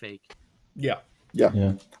really fake. Yeah.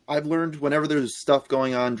 I've learned whenever there's stuff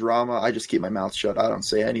going on, drama, I just keep my mouth shut. I don't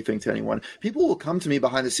say anything to anyone. People will come to me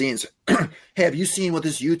behind the scenes. Hey, have you seen what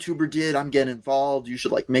this YouTuber did? I'm getting involved. You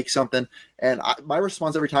should like make something. And my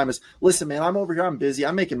response every time is, listen, man, I'm over here. I'm busy.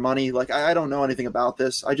 I'm making money. Like I don't know anything about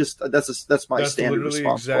this. That's my standard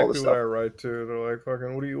response to all this stuff. Exactly what I write to. They're like,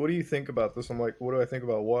 fucking, what do you think about this? I'm like, what do I think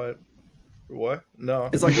about what? What? No.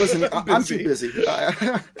 It's like, listen, I'm too busy.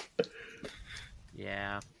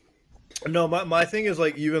 Yeah. No, my thing is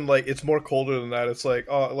like even like it's more colder than that. It's like,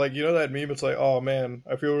 oh, like you know that meme. It's like, oh man,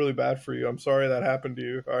 I feel really bad for you. I'm sorry that happened to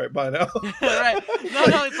you. All right, bye now. Right?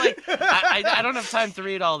 No, it's like I don't have time to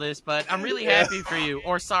read all this, but I'm really happy for you,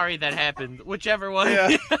 or sorry that happened, whichever one.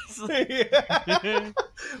 Yeah.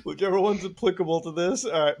 Whichever one's applicable to this.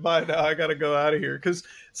 All right, bye now. I gotta go out of here because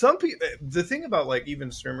some people. The thing about like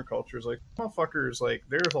even streamer culture is like motherfuckers. Like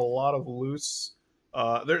there's a lot of loose.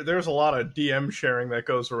 There's a lot of DM sharing that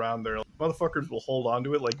goes around there. Like, motherfuckers will hold on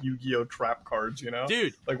to it like Yu-Gi-Oh trap cards, you know?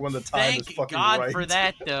 Dude, like when the time is fucking God right. for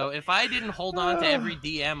that, though. If I didn't hold on to every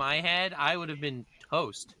DM I had, I would have been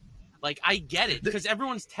toast. Like, I get it, because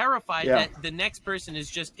everyone's terrified that the next person is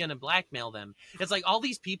just going to blackmail them. It's like all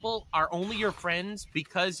these people are only your friends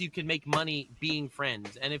because you can make money being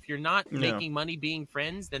friends. And if you're not making money being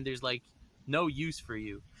friends, then there's, like, no use for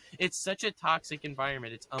you. It's such a toxic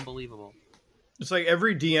environment. It's unbelievable. It's like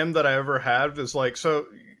every DM that I ever had is like, so,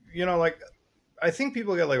 you know, like, I think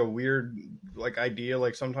people get like a weird like idea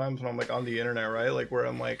like sometimes when I'm like on the internet, right? Like where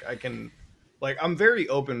I'm like, I can like I'm very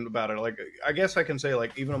open about it. Like I guess I can say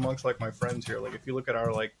like even amongst like my friends here, like if you look at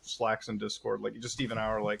our like Slacks and Discord, like just even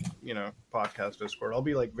our like podcast Discord, I'll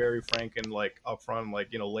be like very frank and like upfront, like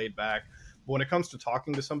laid back. But when it comes to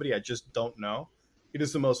talking to somebody I just don't know, it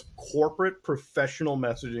is the most corporate professional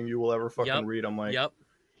messaging you will ever fucking read. I'm like,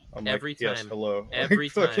 every time. Yes, hello, Every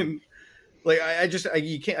like, time. Fucking, like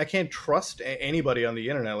I can't trust anybody on the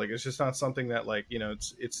internet. Like it's just not something that like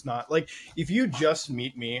it's not like if you just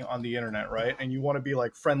meet me on the internet, right, and you want to be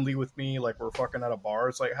like friendly with me, like we're fucking at a bar.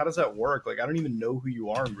 It's like, how does that work? Like I don't even know who you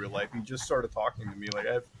are in real life. You just started talking to me. Like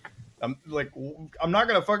I'm not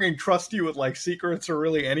gonna fucking trust you with like secrets or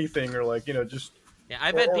really anything or like just. Yeah,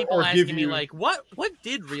 I've had people asking me like, what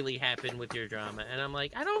did really happen with your drama? And I'm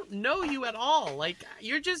like, I don't know you at all. Like,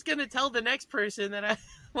 you're just gonna tell the next person that I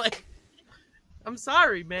like. I'm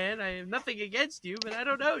sorry, man. I have nothing against you, but I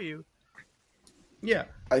don't know you. Yeah,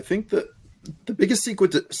 I think that the biggest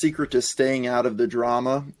secret to staying out of the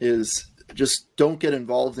drama is just don't get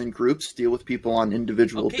involved in groups. Deal with people on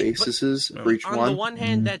individual bases for each one. On the one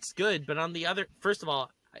hand, that's good, but on the other, first of all,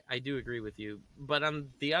 I do agree with you. But on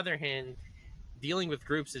the other hand, dealing with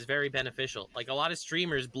groups is very beneficial. Like a lot of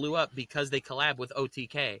streamers blew up because they collab with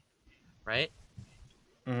OTK, right?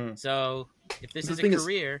 Mm-hmm. So if this is a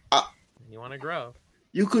career and you want to grow,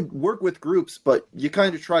 you could work with groups, but you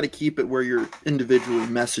kind of try to keep it where you're individually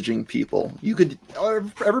messaging people. You could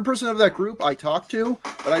every person of that group I talk to,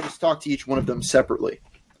 but I just talk to each one of them separately.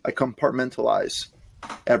 I compartmentalize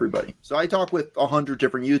everybody. So I talk with 100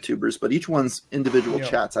 different YouTubers, but each one's individual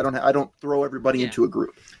chats. I don't throw everybody into a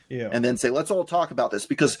group and then say, let's all talk about this,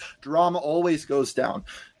 because drama always goes down.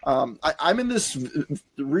 I'm in this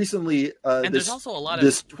recently. And there's also a lot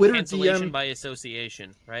of Twitter cancellation DM by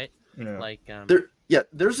association, right? Yeah. Like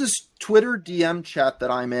there's this Twitter DM chat that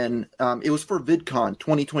I'm in. It was for VidCon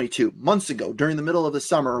 2022, months ago. During the middle of the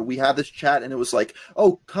summer, we had this chat, and it was like,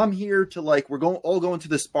 "Oh, come here to like we're all going to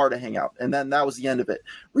this bar to hang out," and then that was the end of it.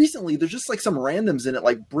 Recently, there's just like some randoms in it,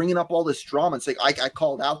 like bringing up all this drama and saying, "I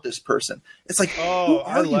called out this person." It's like,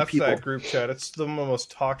 I left that group chat. It's the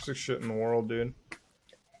most toxic shit in the world, dude.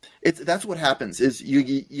 That's what happens is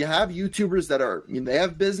you have YouTubers that are, they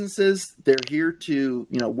have businesses, they're here to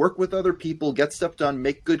work with other people, get stuff done,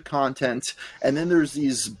 make good content, and then there's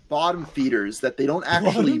these bottom feeders that they don't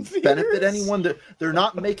actually benefit anyone. They're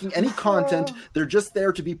not making any content. They're just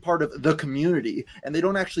there to be part of the community, and they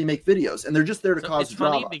don't actually make videos, and they're just there to cause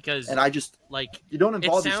drama. Funny because and I just you don't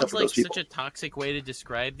involve yourself with those people. It sounds like such a toxic way to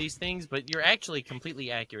describe these things, but you're actually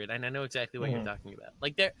completely accurate, and I know exactly what you're talking about.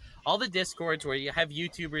 Like all the Discords where you have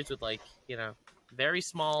YouTubers with like very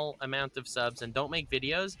small amount of subs and don't make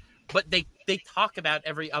videos, but they talk about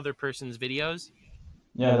every other person's videos.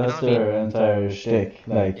 Yeah, that's their entire shtick.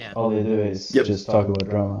 Like all they do is just talk about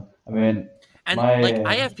drama. I mean,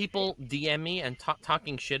 I have people DM me and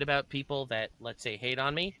talking shit about people that, let's say, hate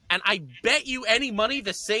on me, and I bet you any money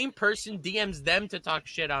the same person DMs them to talk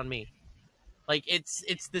shit on me. Like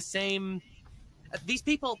it's the same. These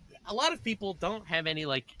people, a lot of people don't have any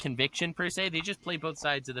like conviction per se. They just play both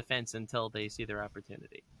sides of the fence until they see their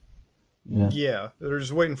opportunity. Yeah, they're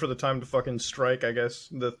just waiting for the time to fucking strike. I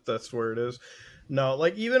guess that's where it is. No,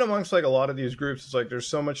 like even amongst like a lot of these groups, it's like there's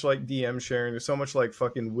so much like DM sharing, there's so much like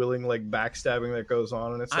fucking willing like backstabbing that goes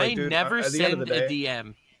on, and it's like, dude, never at the end of send the day, a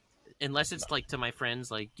DM unless it's like to my friends,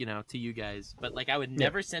 like to you guys. But like I would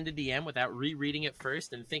never send a DM without rereading it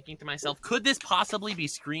first and thinking to myself, could this possibly be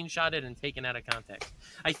screenshotted and taken out of context?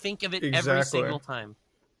 I think of it every single time.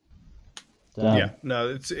 Damn. Yeah, no,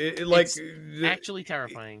 it's actually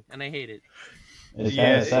terrifying, and I hate it. It's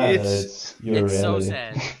kind of sad it's so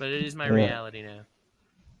sad, but it is my reality now.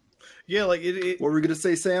 Yeah, like What were we gonna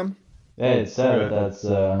say, Sam? Yeah, it's sad.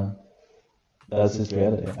 That's his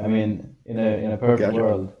reality. I mean, in a perfect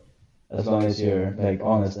world, as long as you're like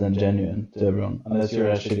honest and genuine to everyone, unless you're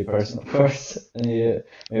a shitty person, of course, and you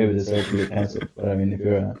maybe deserve to get cancelled. But I mean, if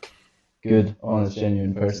you're a good, honest,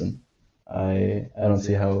 genuine person, I don't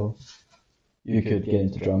see how you could get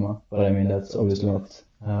into drama. But I mean, that's obviously not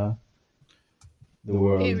the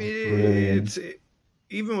world.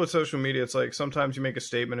 Even with social media, it's like sometimes you make a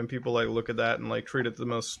statement and people like look at that and like treat it the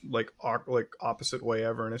most like opposite way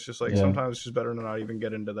ever, and it's just like sometimes it's just better to not even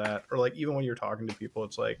get into that. Or like even when you're talking to people,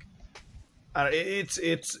 it's like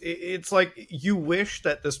it's like you wish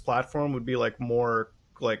that this platform would be like more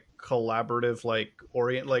like collaborative, like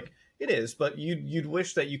orient, like it is, but you'd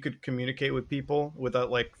wish that you could communicate with people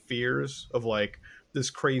without like fears of like this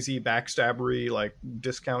crazy backstabbery like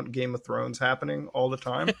discount Game of Thrones happening all the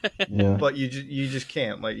time. But you just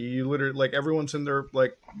can't. Like you literally, like everyone's in their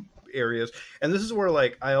like areas. And this is where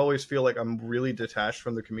like I always feel like I'm really detached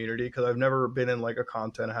from the community because I've never been in like a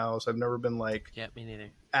content house. I've never been like me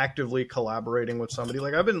neither. actively collaborating with somebody.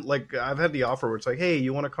 Like I've had the offer where it's like, hey,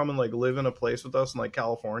 you want to come and like live in a place with us in like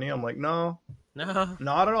California? I'm like, no,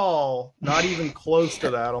 not at all, not even close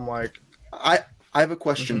to that. I'm like, I have a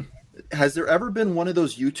question. Has there ever been one of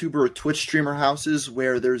those YouTuber or Twitch streamer houses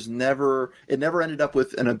where it never ended up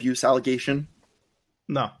with an abuse allegation?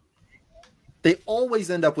 no. They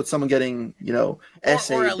always end up with someone getting,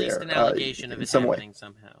 essayed or at least an allegation of it some happening way.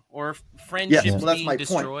 somehow, or friendships Yes, well, that's being my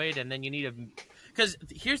destroyed, and then you need a. Because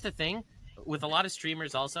here's the thing, with a lot of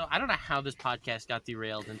streamers, also, I don't know how this podcast got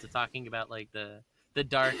derailed into talking about like the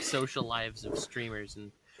dark social lives of streamers,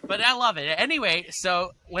 but I love it anyway.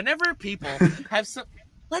 So whenever people have some.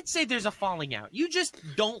 Let's say there's a falling out. You just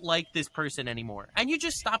don't like this person anymore, and you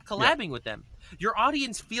just stop collabing with them. Your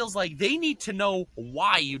audience feels like they need to know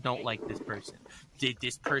why you don't like this person. Did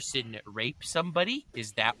this person rape somebody?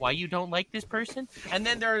 Is that why you don't like this person? And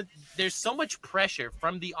then there's so much pressure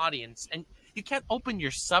from the audience, and you can't open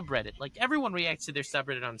your subreddit. Like, everyone reacts to their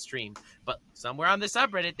subreddit on stream, but somewhere on the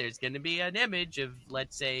subreddit, there's going to be an image of,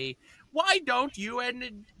 let's say, why don't you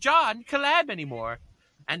and John collab anymore?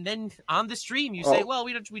 And then on the stream, you say, well,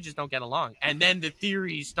 we just don't get along. And then the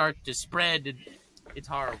theories start to spread. And it's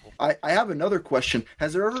horrible. I have another question.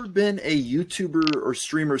 Has there ever been a YouTuber or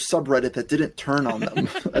streamer subreddit that didn't turn on them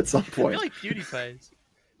at some point? I feel like PewDiePie's,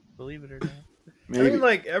 believe it or not. Maybe. I mean,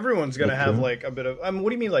 like, everyone's gonna have like a bit of. What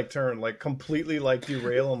do you mean, like, turn, like, completely like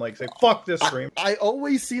derail and like say, fuck this stream? I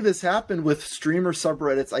always see this happen with streamer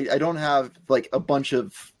subreddits. I don't have like a bunch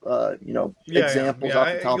of examples off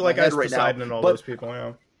the top of my head right now. And all those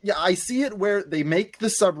people, Yeah, I see it where they make the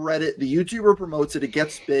subreddit, the YouTuber promotes it, it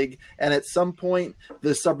gets big, and at some point the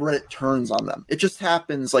subreddit turns on them. It just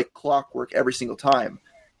happens like clockwork every single time.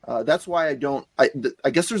 That's why I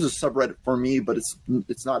guess there's a subreddit for me, but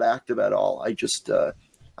it's not active at all.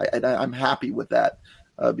 I'm happy with that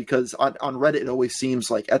because on Reddit it always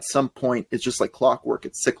seems like at some point it's just like clockwork.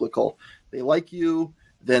 It's cyclical. They like you,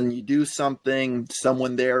 then you do something,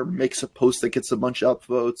 someone there makes a post that gets a bunch of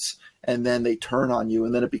upvotes, and then they turn on you,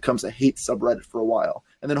 and then it becomes a hate subreddit for a while.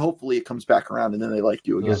 And then hopefully it comes back around, and then they like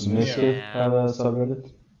you again. Does Mischief have a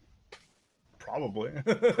subreddit? Probably.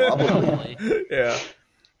 Yeah.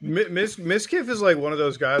 Miskiff is like one of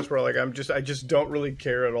those guys where like I just don't really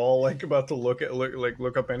care at all like about to look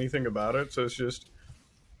up anything about it. So it's just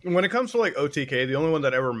when it comes to like OTK, the only one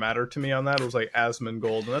that ever mattered to me on that was like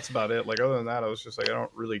Asmongold, and that's about it. Like other than that, I was just like I don't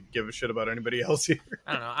really give a shit about anybody else here.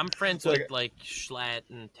 I don't know. I'm friends with like Schlatt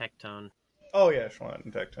and Tectone. Oh yeah, Schlatt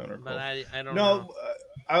and Tectone are cool. But I don't know. No,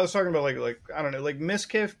 I was talking about like I don't know, like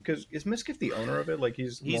Miskiff, because is Miskiff the owner of it? Like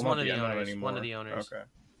he's one of the owners. One of the owners. Okay.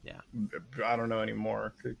 Yeah. I don't know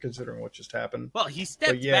anymore, considering what just happened. Well, he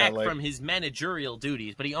stepped back from his managerial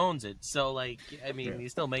duties, but he owns it. So, like, I mean,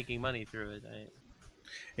 he's still making money through it.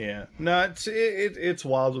 Yeah. No, it's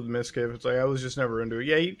wild with Miskiff. It's like, I was just never into it.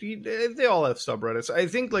 Yeah, they all have subreddits. I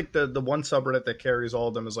think, like, the one subreddit that carries all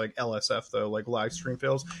of them is, like, LSF, though, like, live stream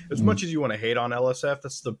fails. As much as you want to hate on LSF,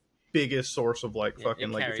 that's the biggest source of, like, fucking,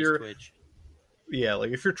 like, if you're... Twitch. Yeah,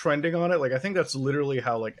 like if you're trending on it, like I think that's literally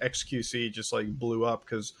how like XQC just like blew up,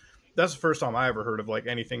 because that's the first time I ever heard of like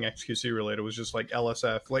anything XQC related. Was just like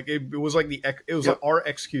LSF. Like it was like like our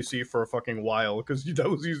XQC for a fucking while, because that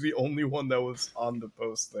was usually the only one that was on the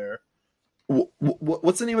post there.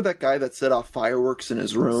 What's the name of that guy that set off fireworks in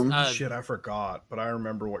his room? Shit, I forgot, but I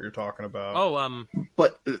remember what you're talking about. Oh,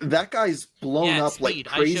 but that guy's blown up like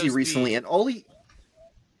crazy recently, and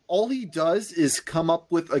all he does is come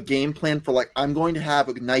up with a game plan for like, I'm going to have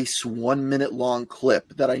a nice 1 minute long clip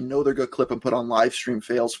that I know they're going to clip and put on live stream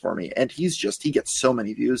fails for me. And he gets so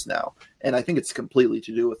many views now. And I think it's completely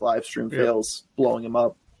to do with live stream fails blowing him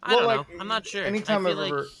up. I don't know. I'm not sure. Anytime I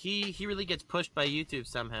feel like he really gets pushed by YouTube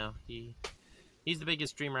somehow. He's the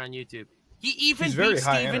biggest streamer on YouTube. He even beat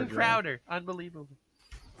Steven Crowder. Unbelievable.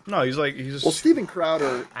 No, he's well, Steven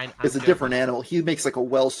Crowder is a different animal. He makes like a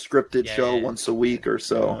well-scripted show once a week or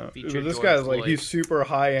so. This guy's like, he's super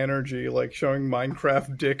high energy, like showing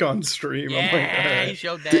Minecraft dick on stream. Yeah, I'm like, he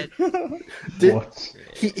showed that.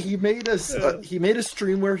 He made a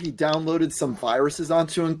stream where he downloaded some viruses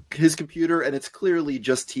onto his computer, and it's clearly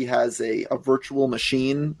just he has a virtual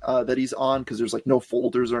machine that he's on, because there's like no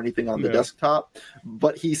folders or anything on the desktop.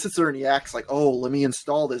 But he sits there and he acts like, oh, let me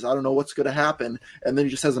install this. I don't know what's going to happen. And then he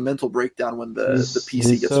just has a mental breakdown when the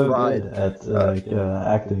PC gets so fried. Good at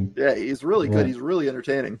acting. Yeah, he's really good. He's really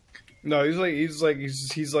entertaining. No, I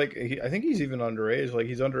think he's even underage. Like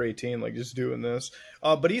he's under 18, like just doing this.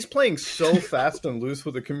 But he's playing so fast and loose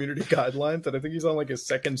with the community guidelines that I think he's on like his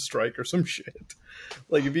second strike or some shit.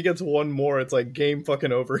 Like if he gets one more, it's like game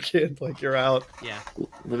fucking over, kid. Like you're out. Yeah.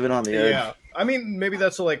 Living on the edge. Yeah. I mean, maybe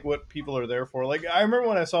that's like what people are there for. Like I remember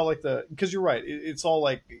when I saw like because you're right, it's all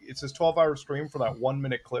like it's this 12-hour stream for that 1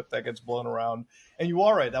 minute clip that gets blown around, and you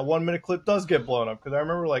are right, that 1 minute clip does get blown up because I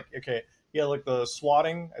remember like okay. Yeah, like the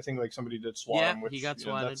swatting. I think like somebody did swat him, which he got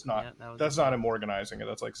swatted. That's not that that's not him organizing it.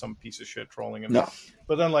 That's like some piece of shit trolling him. No.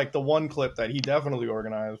 But then like the one clip that he definitely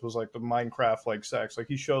organized was like the Minecraft like sex. Like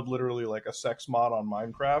he showed literally like a sex mod on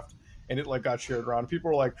Minecraft, and it like got shared around.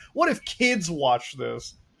 People were like, "What if kids watch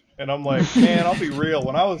this?" And I'm like, man, I'll be real.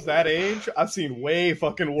 When I was that age, I've seen way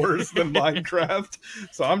fucking worse than Minecraft.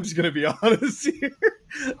 So I'm just gonna be honest here.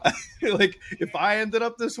 Like, if I ended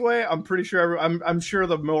up this way, I'm pretty sure. I'm sure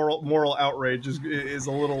the moral outrage is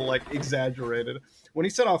a little like exaggerated. When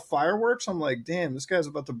he set off fireworks, I'm like, damn, this guy's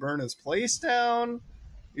about to burn his place down.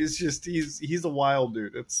 He's a wild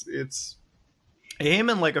dude. It's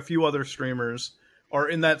him and like a few other streamers are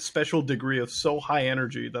in that special degree of so high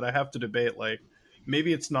energy that I have to debate like.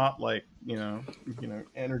 Maybe it's not like you know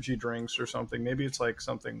energy drinks or something. Maybe it's like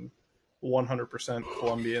something 100%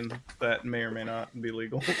 Colombian that may or may not be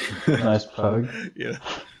legal. Nice plug.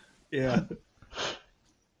 Yeah.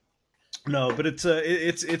 No, but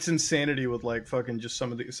it's insanity with like fucking just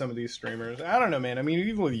some of these streamers. I don't know, man. I mean,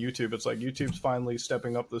 even with YouTube, it's like YouTube's finally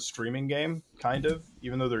stepping up the streaming game, kind of,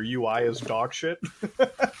 even though their UI is dog shit.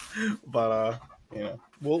 But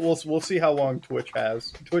we'll see how long Twitch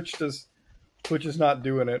has. Twitch is not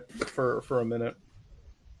doing it for a minute.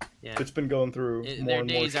 Yeah. It's been going through their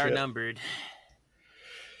days are numbered.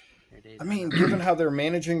 I mean, given how they're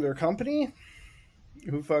managing their company,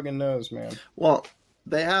 who fucking knows, man? Well,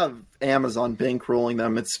 they have Amazon bankrolling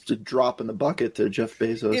them. It's a drop in the bucket to Jeff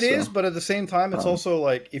Bezos. It is, but at the same time, it's also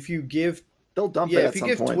like if you give they'll dump it at if you some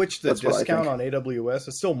give point. Twitch the That's discount on AWS,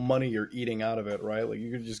 it's still money you're eating out of it, right? Like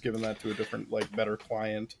you could just give that to a different, like, better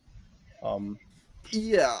client.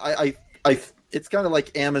 Yeah, I it's kind of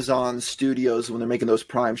like Amazon Studios when they're making those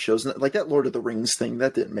Prime shows, like that Lord of the Rings thing.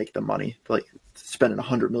 That didn't make them money. Like spending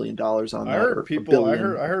 $100 million on that. I heard people. I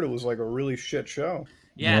heard it was like a really shit show.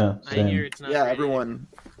 Yeah, I hear it's not. Yeah, ready. everyone.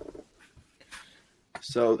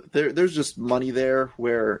 So there's just money there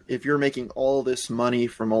where if you're making all this money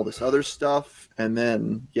from all this other stuff, and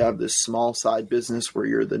then you have this small side business where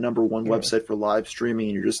you're the number one website for live streaming,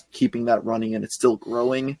 and you're just keeping that running, and it's still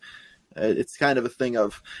growing. It's kind of a thing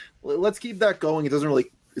of let's keep that going. It doesn't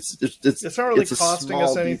really. It's not really costing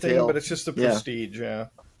us anything, detail. But it's just the prestige. Yeah.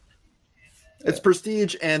 It's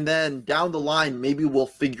prestige, and then down the line, maybe we'll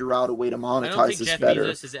figure out a way to monetize this Jeff better,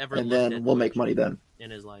 Bezos has ever and looked then at we'll make Twitch money then.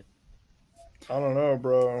 in his life. I don't know,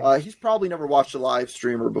 bro. He's probably never watched a live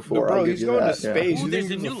streamer before. Bro, I'll give he's you going that. to space. Ooh, You there's a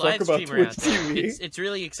think he new gives a fuck live about streamer Twitch out there. TV? It's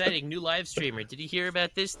really exciting. New live streamer. Did you hear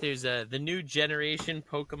about this? There's the new generation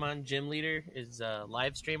Pokemon gym leader is a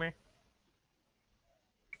live streamer.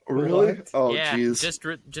 Really? What? Oh, yeah,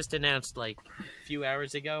 jeez. just announced like a few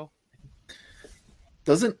hours ago.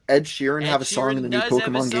 Doesn't Ed Sheeran have a Ed song in the new Sheeran does have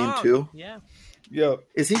a Pokemon game song. too? Yeah. Yo,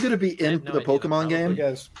 Is he going to be in have no the idea, though, Pokemon game? probably.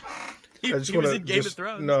 guys. He I just was want to in Game of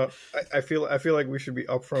Thrones. No, I feel like we should be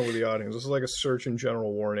upfront with the audience. This is like a search and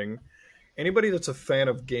general warning. Anybody that's a fan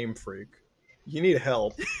of Game Freak, you need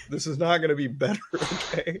help. This is not going to be better.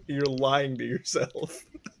 Okay, you're lying to yourself.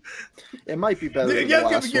 It might be better. Than Yeah, the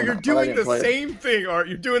last you're one, but I doing didn't the play it. same thing, Art.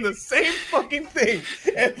 You're doing the same fucking thing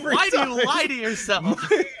every Why do time. you lie to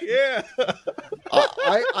yourself? Yeah.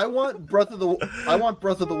 I want Breath of the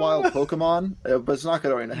Wild Pokemon, but it's not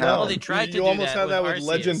going to happen. Well, they tried to You do almost that had that with Arceus.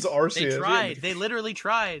 Legends Arceus. They Yeah. tried. They literally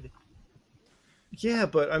tried. Yeah,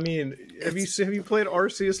 but I mean, have you played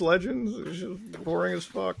Arceus Legends? It's just boring as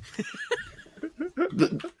fuck.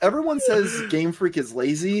 Everyone says Game Freak is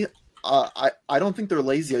lazy. I don't think they're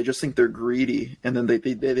lazy. I just think they're greedy, and then they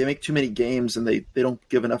make too many games, and they don't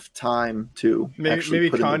give enough time to actually Maybe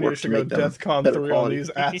put in the Kanye work should to go make them DEFCON better 3 quality. on these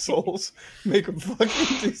assholes. Make them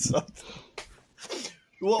fucking do something.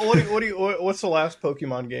 What's the last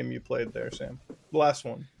Pokemon game you played there, Sam? The last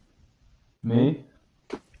one. Me?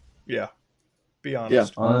 Yeah. Be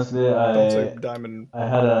honest. Honestly, Don't say Diamond. I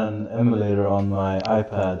had an emulator on my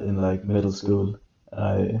iPad in like middle school.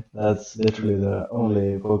 That's literally the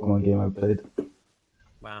only Pokemon game I played.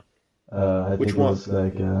 Wow. I Which think one? it was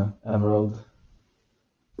like Emerald.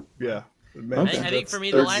 Yeah. Man, I think for me,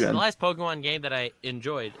 the third last gen. Pokemon game that I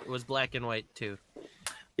enjoyed was Black and White 2.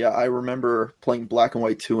 Yeah, I remember playing Black and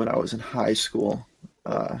White 2 when I was in high school,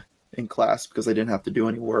 in class because I didn't have to do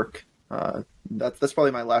any work. That's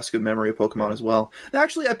probably my last good memory of Pokemon as well. And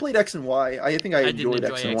actually, I played X and Y. I think I I didn't enjoyed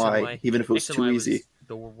enjoy X and Y, even if it was X and too Y easy.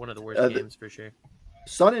 was one of the worst games for sure.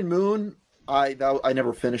 Sun and Moon, I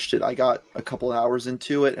never finished it. I got a couple hours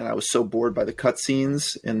into it, and I was so bored by the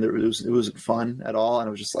cutscenes, and it wasn't fun at all. And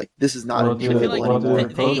I was just like, this is not enjoyable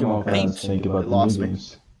anymore. Pokemon fans think about the new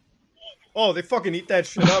games? Oh, they fucking eat that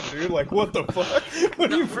shit up, dude. Like, what the fuck?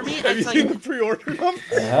 For me, have you seen the pre-order them?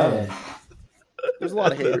 I haven't. There's a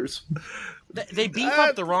lot of haters. They beef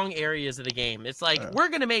up the wrong areas of the game. It's like, we're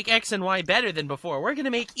going to make X and Y better than before. We're going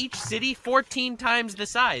to make each city 14 times the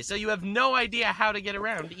size, so you have no idea how to get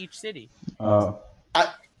around each city.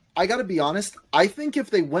 I got to be honest. I think if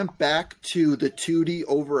they went back to the 2D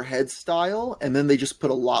overhead style and then they just put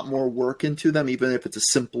a lot more work into them, even if it's a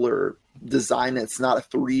simpler design, it's not a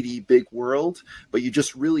 3D big world, but you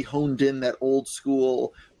just really honed in that old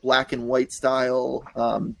school black and white style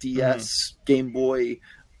DS Game Boy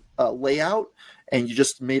layout, and you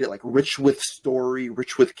just made it like rich with story,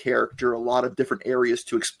 rich with character, a lot of different areas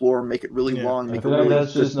to explore, make it really long, make it really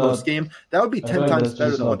good post game. That would be 10 times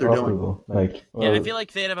better than what they're doing. I feel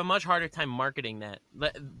like they'd have a much harder time marketing that.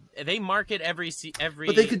 They market every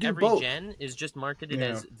but they could do every both. Gen is just marketed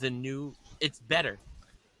as the new. It's better.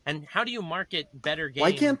 And how do you market better games?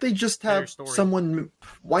 Why can't they just have someone?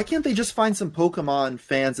 Why can't they just find some Pokemon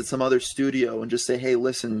fans at some other studio and just say, "Hey,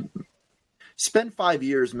 listen, spend 5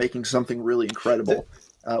 years making something really incredible.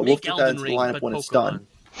 We'll put that into the lineup when it's done."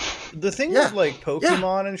 The thing with like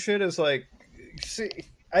Pokemon and shit is like, see,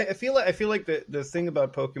 I feel like the thing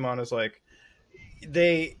about Pokemon is like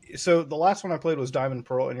so the last one I played was Diamond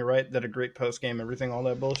Pearl, and you're right, that a great post game, everything, all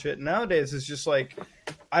that bullshit. Nowadays it's just like,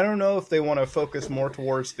 I don't know if they want to focus more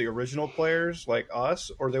towards the original players like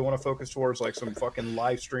us, or they want to focus towards like some fucking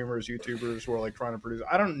live streamers, YouTubers who are like trying to produce.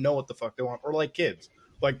 I don't know what the fuck they want, or like kids.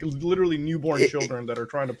 Like literally newborn children that are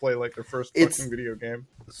trying to play like their first fucking video game.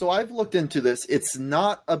 So I've looked into this. It's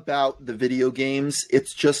not about the video games.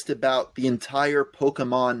 It's just about the entire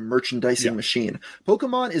Pokemon merchandising machine.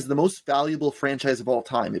 Pokemon is the most valuable franchise of all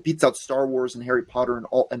time. It beats out Star Wars and Harry Potter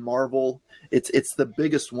and Marvel. It's the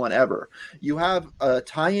biggest one ever. You have a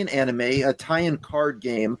tie-in anime, a tie-in card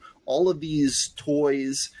game, all of these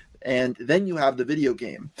toys, and then you have the video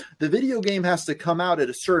game. The video game has to come out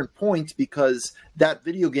at a certain point because that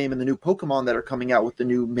video game and the new Pokemon that are coming out with the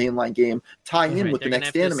new mainline game tie in with the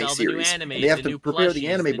next anime series. And they have to prepare the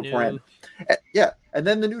anime beforehand. Yeah, and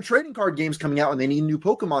then the new trading card game's coming out and they need new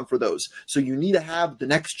Pokemon for those. So you need to have the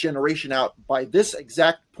next generation out by this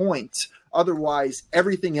exact point. Otherwise,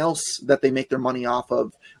 everything else that they make their money off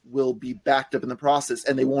of will be backed up in the process,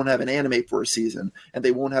 and they won't have an anime for a season, and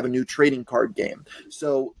they won't have a new trading card game.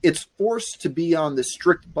 So it's forced to be on the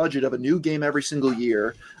strict budget of a new game every single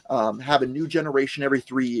year, have a new generation every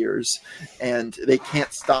 3 years, and they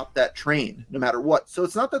can't stop that train no matter what. So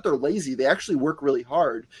it's not that they're lazy. They actually work really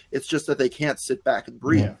hard. It's just that they can't sit back and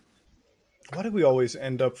breathe. Yeah. Why do we always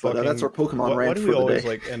end up fucking... that's our Pokemon rant. Why do we always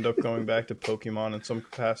like end up going back to Pokemon in some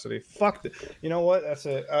capacity? Fuck you know what? That's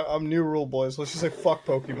it. I'm new rule, boys. Let's just say fuck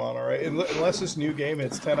Pokemon, all right? Unless this new game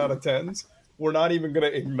hits 10 out of 10s, we're not even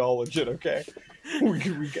going to acknowledge it, okay?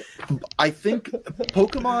 I think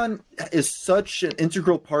Pokemon is such an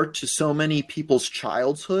integral part to so many people's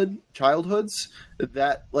childhoods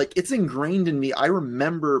that like it's ingrained in me. I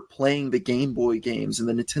remember playing the Game Boy games and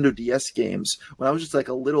the Nintendo DS games when I was just like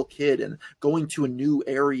a little kid and going to a new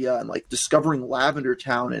area and like discovering Lavender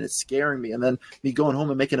Town and it scaring me, and then me going home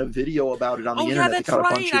and making a video about it on the internet. That's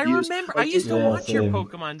right. I remember. I used to watch your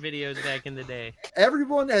Pokemon videos back in the day.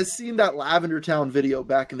 Everyone has seen that Lavender Town video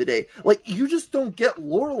back in the day. Like, you just don't get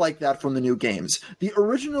lore like that from the new games. The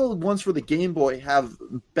original ones for the Game Boy have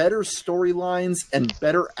better storylines and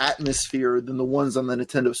better atmosphere than the ones on the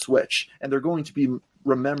Nintendo Switch, and they're going to be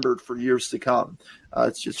remembered for years to come.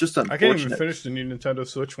 It's just unfortunate. I can't even finish the new Nintendo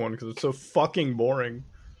Switch one because it's so fucking boring.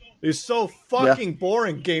 It's so fucking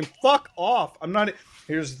boring. Game, fuck off. I'm not.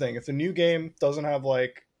 Here's the thing: if the new game doesn't have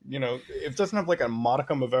like, you know, if it doesn't have like a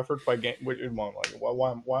modicum of effort by game,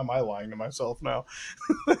 why am I lying to myself now?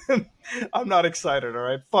 I'm not excited. All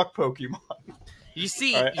right, fuck Pokemon. You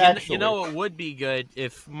see, you know what would be good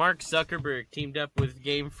if Mark Zuckerberg teamed up with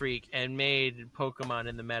Game Freak and made Pokemon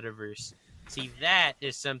in the metaverse. See, that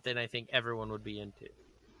is something I think everyone would be into.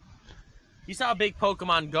 You saw how big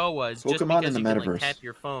Pokemon Go was just because you can like tap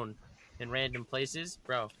your phone in random places,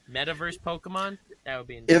 bro. Metaverse Pokemon, that would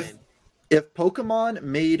be insane. If Pokemon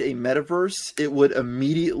made a metaverse, it would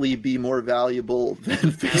immediately be more valuable than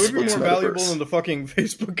Facebook's It would be more metaverse. valuable than the fucking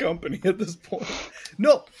Facebook company at this point.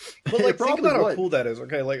 No, but like think about how cool that is.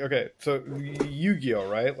 Okay, so Yu-Gi-Oh,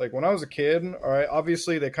 right? Like when I was a kid, all right,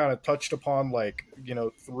 obviously they kind of touched upon like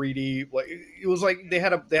 3D. Like it was like they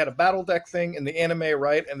had a battle deck thing in the anime,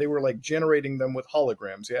 right? And they were like generating them with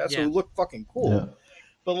holograms. Yeah, so it looked fucking cool. Yeah.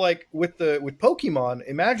 But like with Pokemon,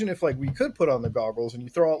 imagine if like we could put on the goggles and you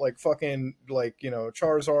throw out like fucking like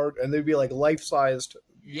Charizard and they'd be like life-sized.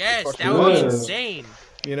 Yes, that would be insane.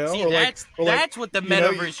 See, or that's what the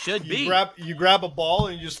metaverse should be. You grab a ball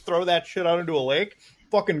and you just throw that shit out into a lake.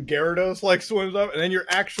 Fucking Gyarados like swims up, and then you're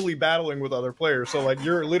actually battling with other players. So like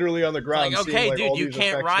you're literally on the ground. Like, okay, seeing, like, dude, all you these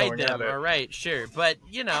can't ride them. all right, sure, but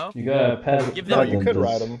you gotta give them. You could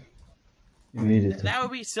ride them. That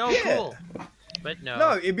would be so cool. But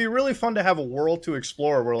no, it'd be really fun to have a world to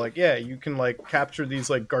explore where, like, you can like capture these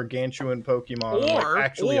like gargantuan Pokemon, or like,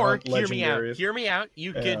 actually hunt legendaries. Hear me out.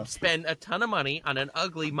 You could spend a ton of money on an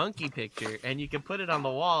ugly monkey picture, and you can put it on the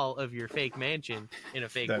wall of your fake mansion in a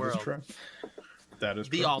fake world. That is true. That is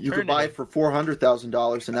the true. alternative. You could buy it for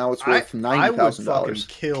 $400,000, and now it's worth $90,000. I would fucking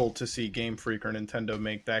kill to see Game Freak or Nintendo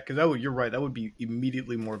make that, because you're right. That would be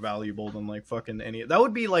immediately more valuable than like fucking any. That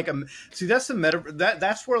would be like that's the meta.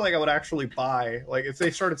 That's where like I would actually buy. Like if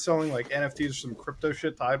they started selling like NFTs or some crypto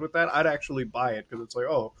shit tied with that, I'd actually buy it because it's like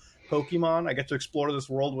Pokemon. I get to explore this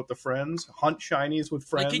world with the friends, hunt shinies with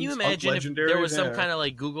friends. Like, can you imagine if there was some kind of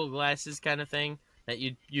like Google Glasses kind of thing? That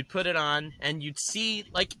you'd put it on and you'd see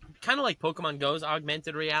like kind of like Pokemon Go's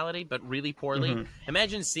augmented reality, but really poorly. Mm-hmm.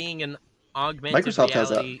 Imagine seeing an augmented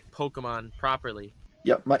reality Pokemon properly.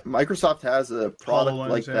 Yeah, Microsoft has a product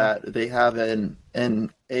like that. They have an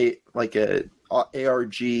ARG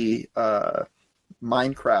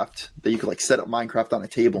Minecraft that you could like set up Minecraft on a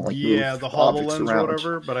table. Like the HoloLens or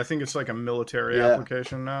whatever. But I think it's like a military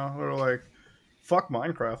application now. They're like, fuck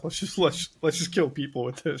Minecraft. Let's just kill people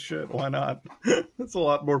with this shit. Why not? It's a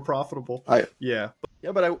lot more profitable. But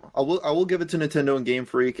I will give it to Nintendo and Game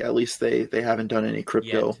Freak. At least they haven't done any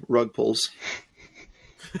crypto rug pulls.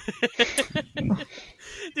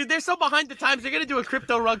 Dude, they're so behind the times. They're gonna do a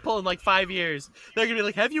crypto rug pull in like 5 years. They're gonna be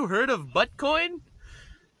like, "Have you heard of Buttcoin?"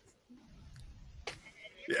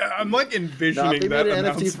 Yeah, I'm like envisioning that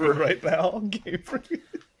announcement right now. Game Freak.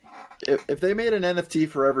 If they made an NFT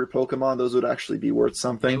for every Pokemon, those would actually be worth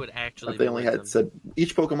something. They would actually. If they only had said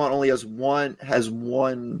each Pokemon only has one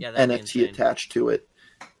NFT attached to it.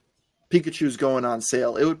 Pikachu's going on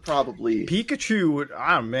sale. It would probably Pikachu.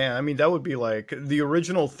 I mean, that would be like the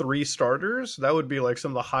original 3 starters. That would be like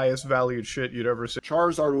some of the highest valued shit you'd ever see.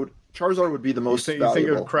 Charizard would be the most valuable. You think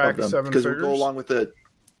it would crack 7 because it would go along with the.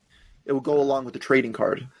 It would go along with the trading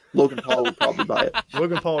card. Logan Paul would probably buy it.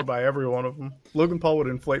 Logan Paul would buy every one of them. Logan Paul would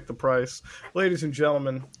inflate the price. Ladies and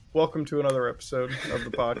gentlemen, welcome to another episode of the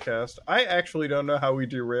podcast. I actually don't know how we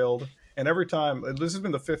derailed, and every time, this has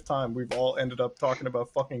been the 5th time we've all ended up talking about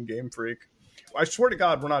fucking Game Freak. I swear to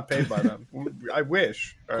God, we're not paid by them. I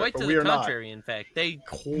wish. Quite to the contrary, in fact. They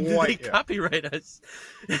copyright us.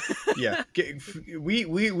 Yeah.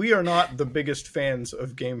 We are not the biggest fans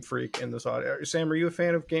of Game Freak in this audio. Sam, are you a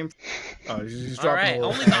fan of Game Freak? Oh, he's all right.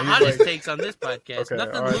 Only the hottest takes on this podcast. Okay,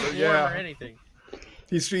 Nothing lukewarm or anything.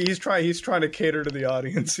 He's trying to cater to the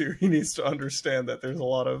audience here. He needs to understand that there's a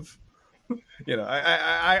lot of,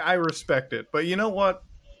 I respect it. But you know what?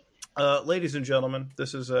 Ladies and gentlemen,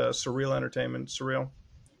 this is Surreal Entertainment. Surreal,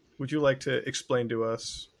 would you like to explain to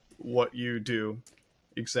us what you do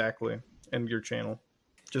exactly and your channel?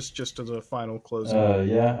 Just as a final closing.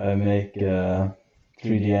 I make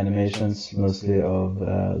 3D animations, mostly of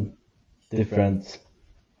different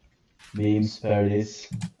memes, parodies,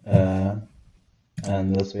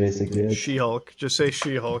 and that's basically it. She-Hulk. Just say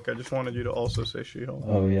She-Hulk. I just wanted you to also say She-Hulk.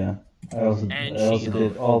 Oh yeah. I also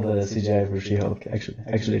did all the CGI for She-Hulk.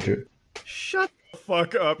 Actually true. Shut the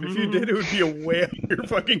fuck up. If you did, it would be a way on your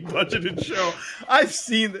fucking budgeted show. I've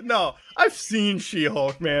seen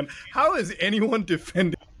She-Hulk, man. How is anyone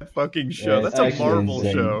defending that fucking show? Yeah, that's a Marvel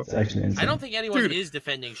show. It's actually insane. I don't think anyone is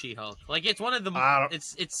defending She-Hulk. Like, it's one of the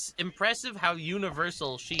it's impressive how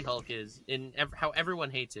universal She-Hulk is in how everyone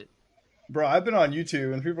hates it. Bro, I've been on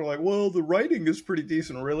YouTube and people are like, well, the writing is pretty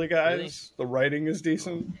decent. Really, guys? Really? The writing is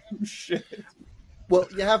decent? Shit. Well,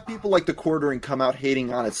 you have people like the Quartering come out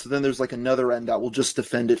hating on it, so then there's like another end that will just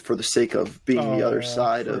defend it for the sake of being the other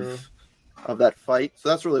side of that fight. So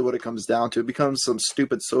that's really what it comes down to. It becomes some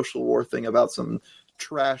stupid social war thing about some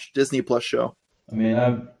trash Disney Plus show. I mean,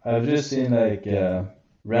 I've just seen like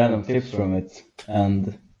random clips from it,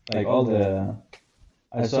 and like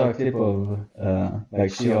I saw a clip of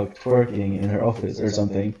like She-Hulk twerking in her office or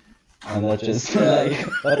something, and that's just Yeah. like,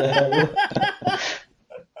 what the hell?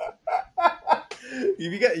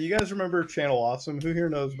 You guys remember Channel Awesome? Who here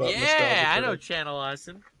knows about nostalgia? Yeah, I know today? Channel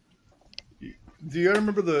Awesome. Do you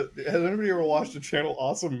remember has anybody ever watched a Channel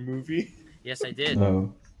Awesome movie? Yes, I did.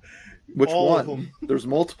 No. Which All of one? them. There's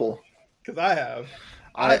multiple. Because I have.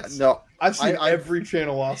 No. I've seen I've- every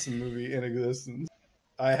Channel Awesome movie in existence.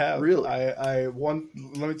 I have. Really? Let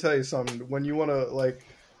me tell you something. When you want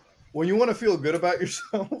to feel good about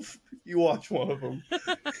yourself, you watch one of them.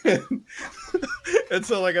 And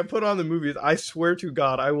so, like, I put on the movies. I swear to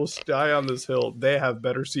God, I will die on this hill. They have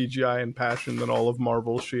better CGI and passion than all of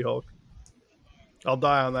Marvel's She-Hulk. I'll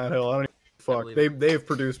die on that hill. I don't even fuck. They've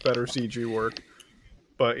produced better CG work.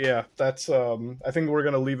 But yeah, that's. I think we're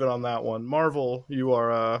gonna leave it on that one. Marvel, you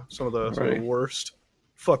are some of the worst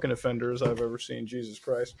fucking offenders I've ever seen. Jesus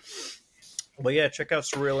Christ. But yeah, check out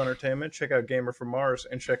Surreal Entertainment, check out Gamer from Mars,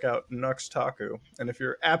 and check out Nux Taku. And if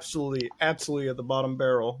you're absolutely at the bottom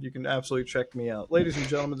barrel, you can absolutely check me out. Ladies and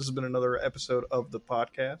gentlemen, this has been another episode of the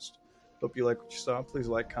podcast. Hope you like what you saw. Please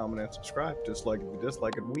like, comment, and subscribe. Dislike if you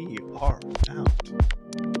dislike it. We are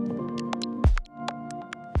out.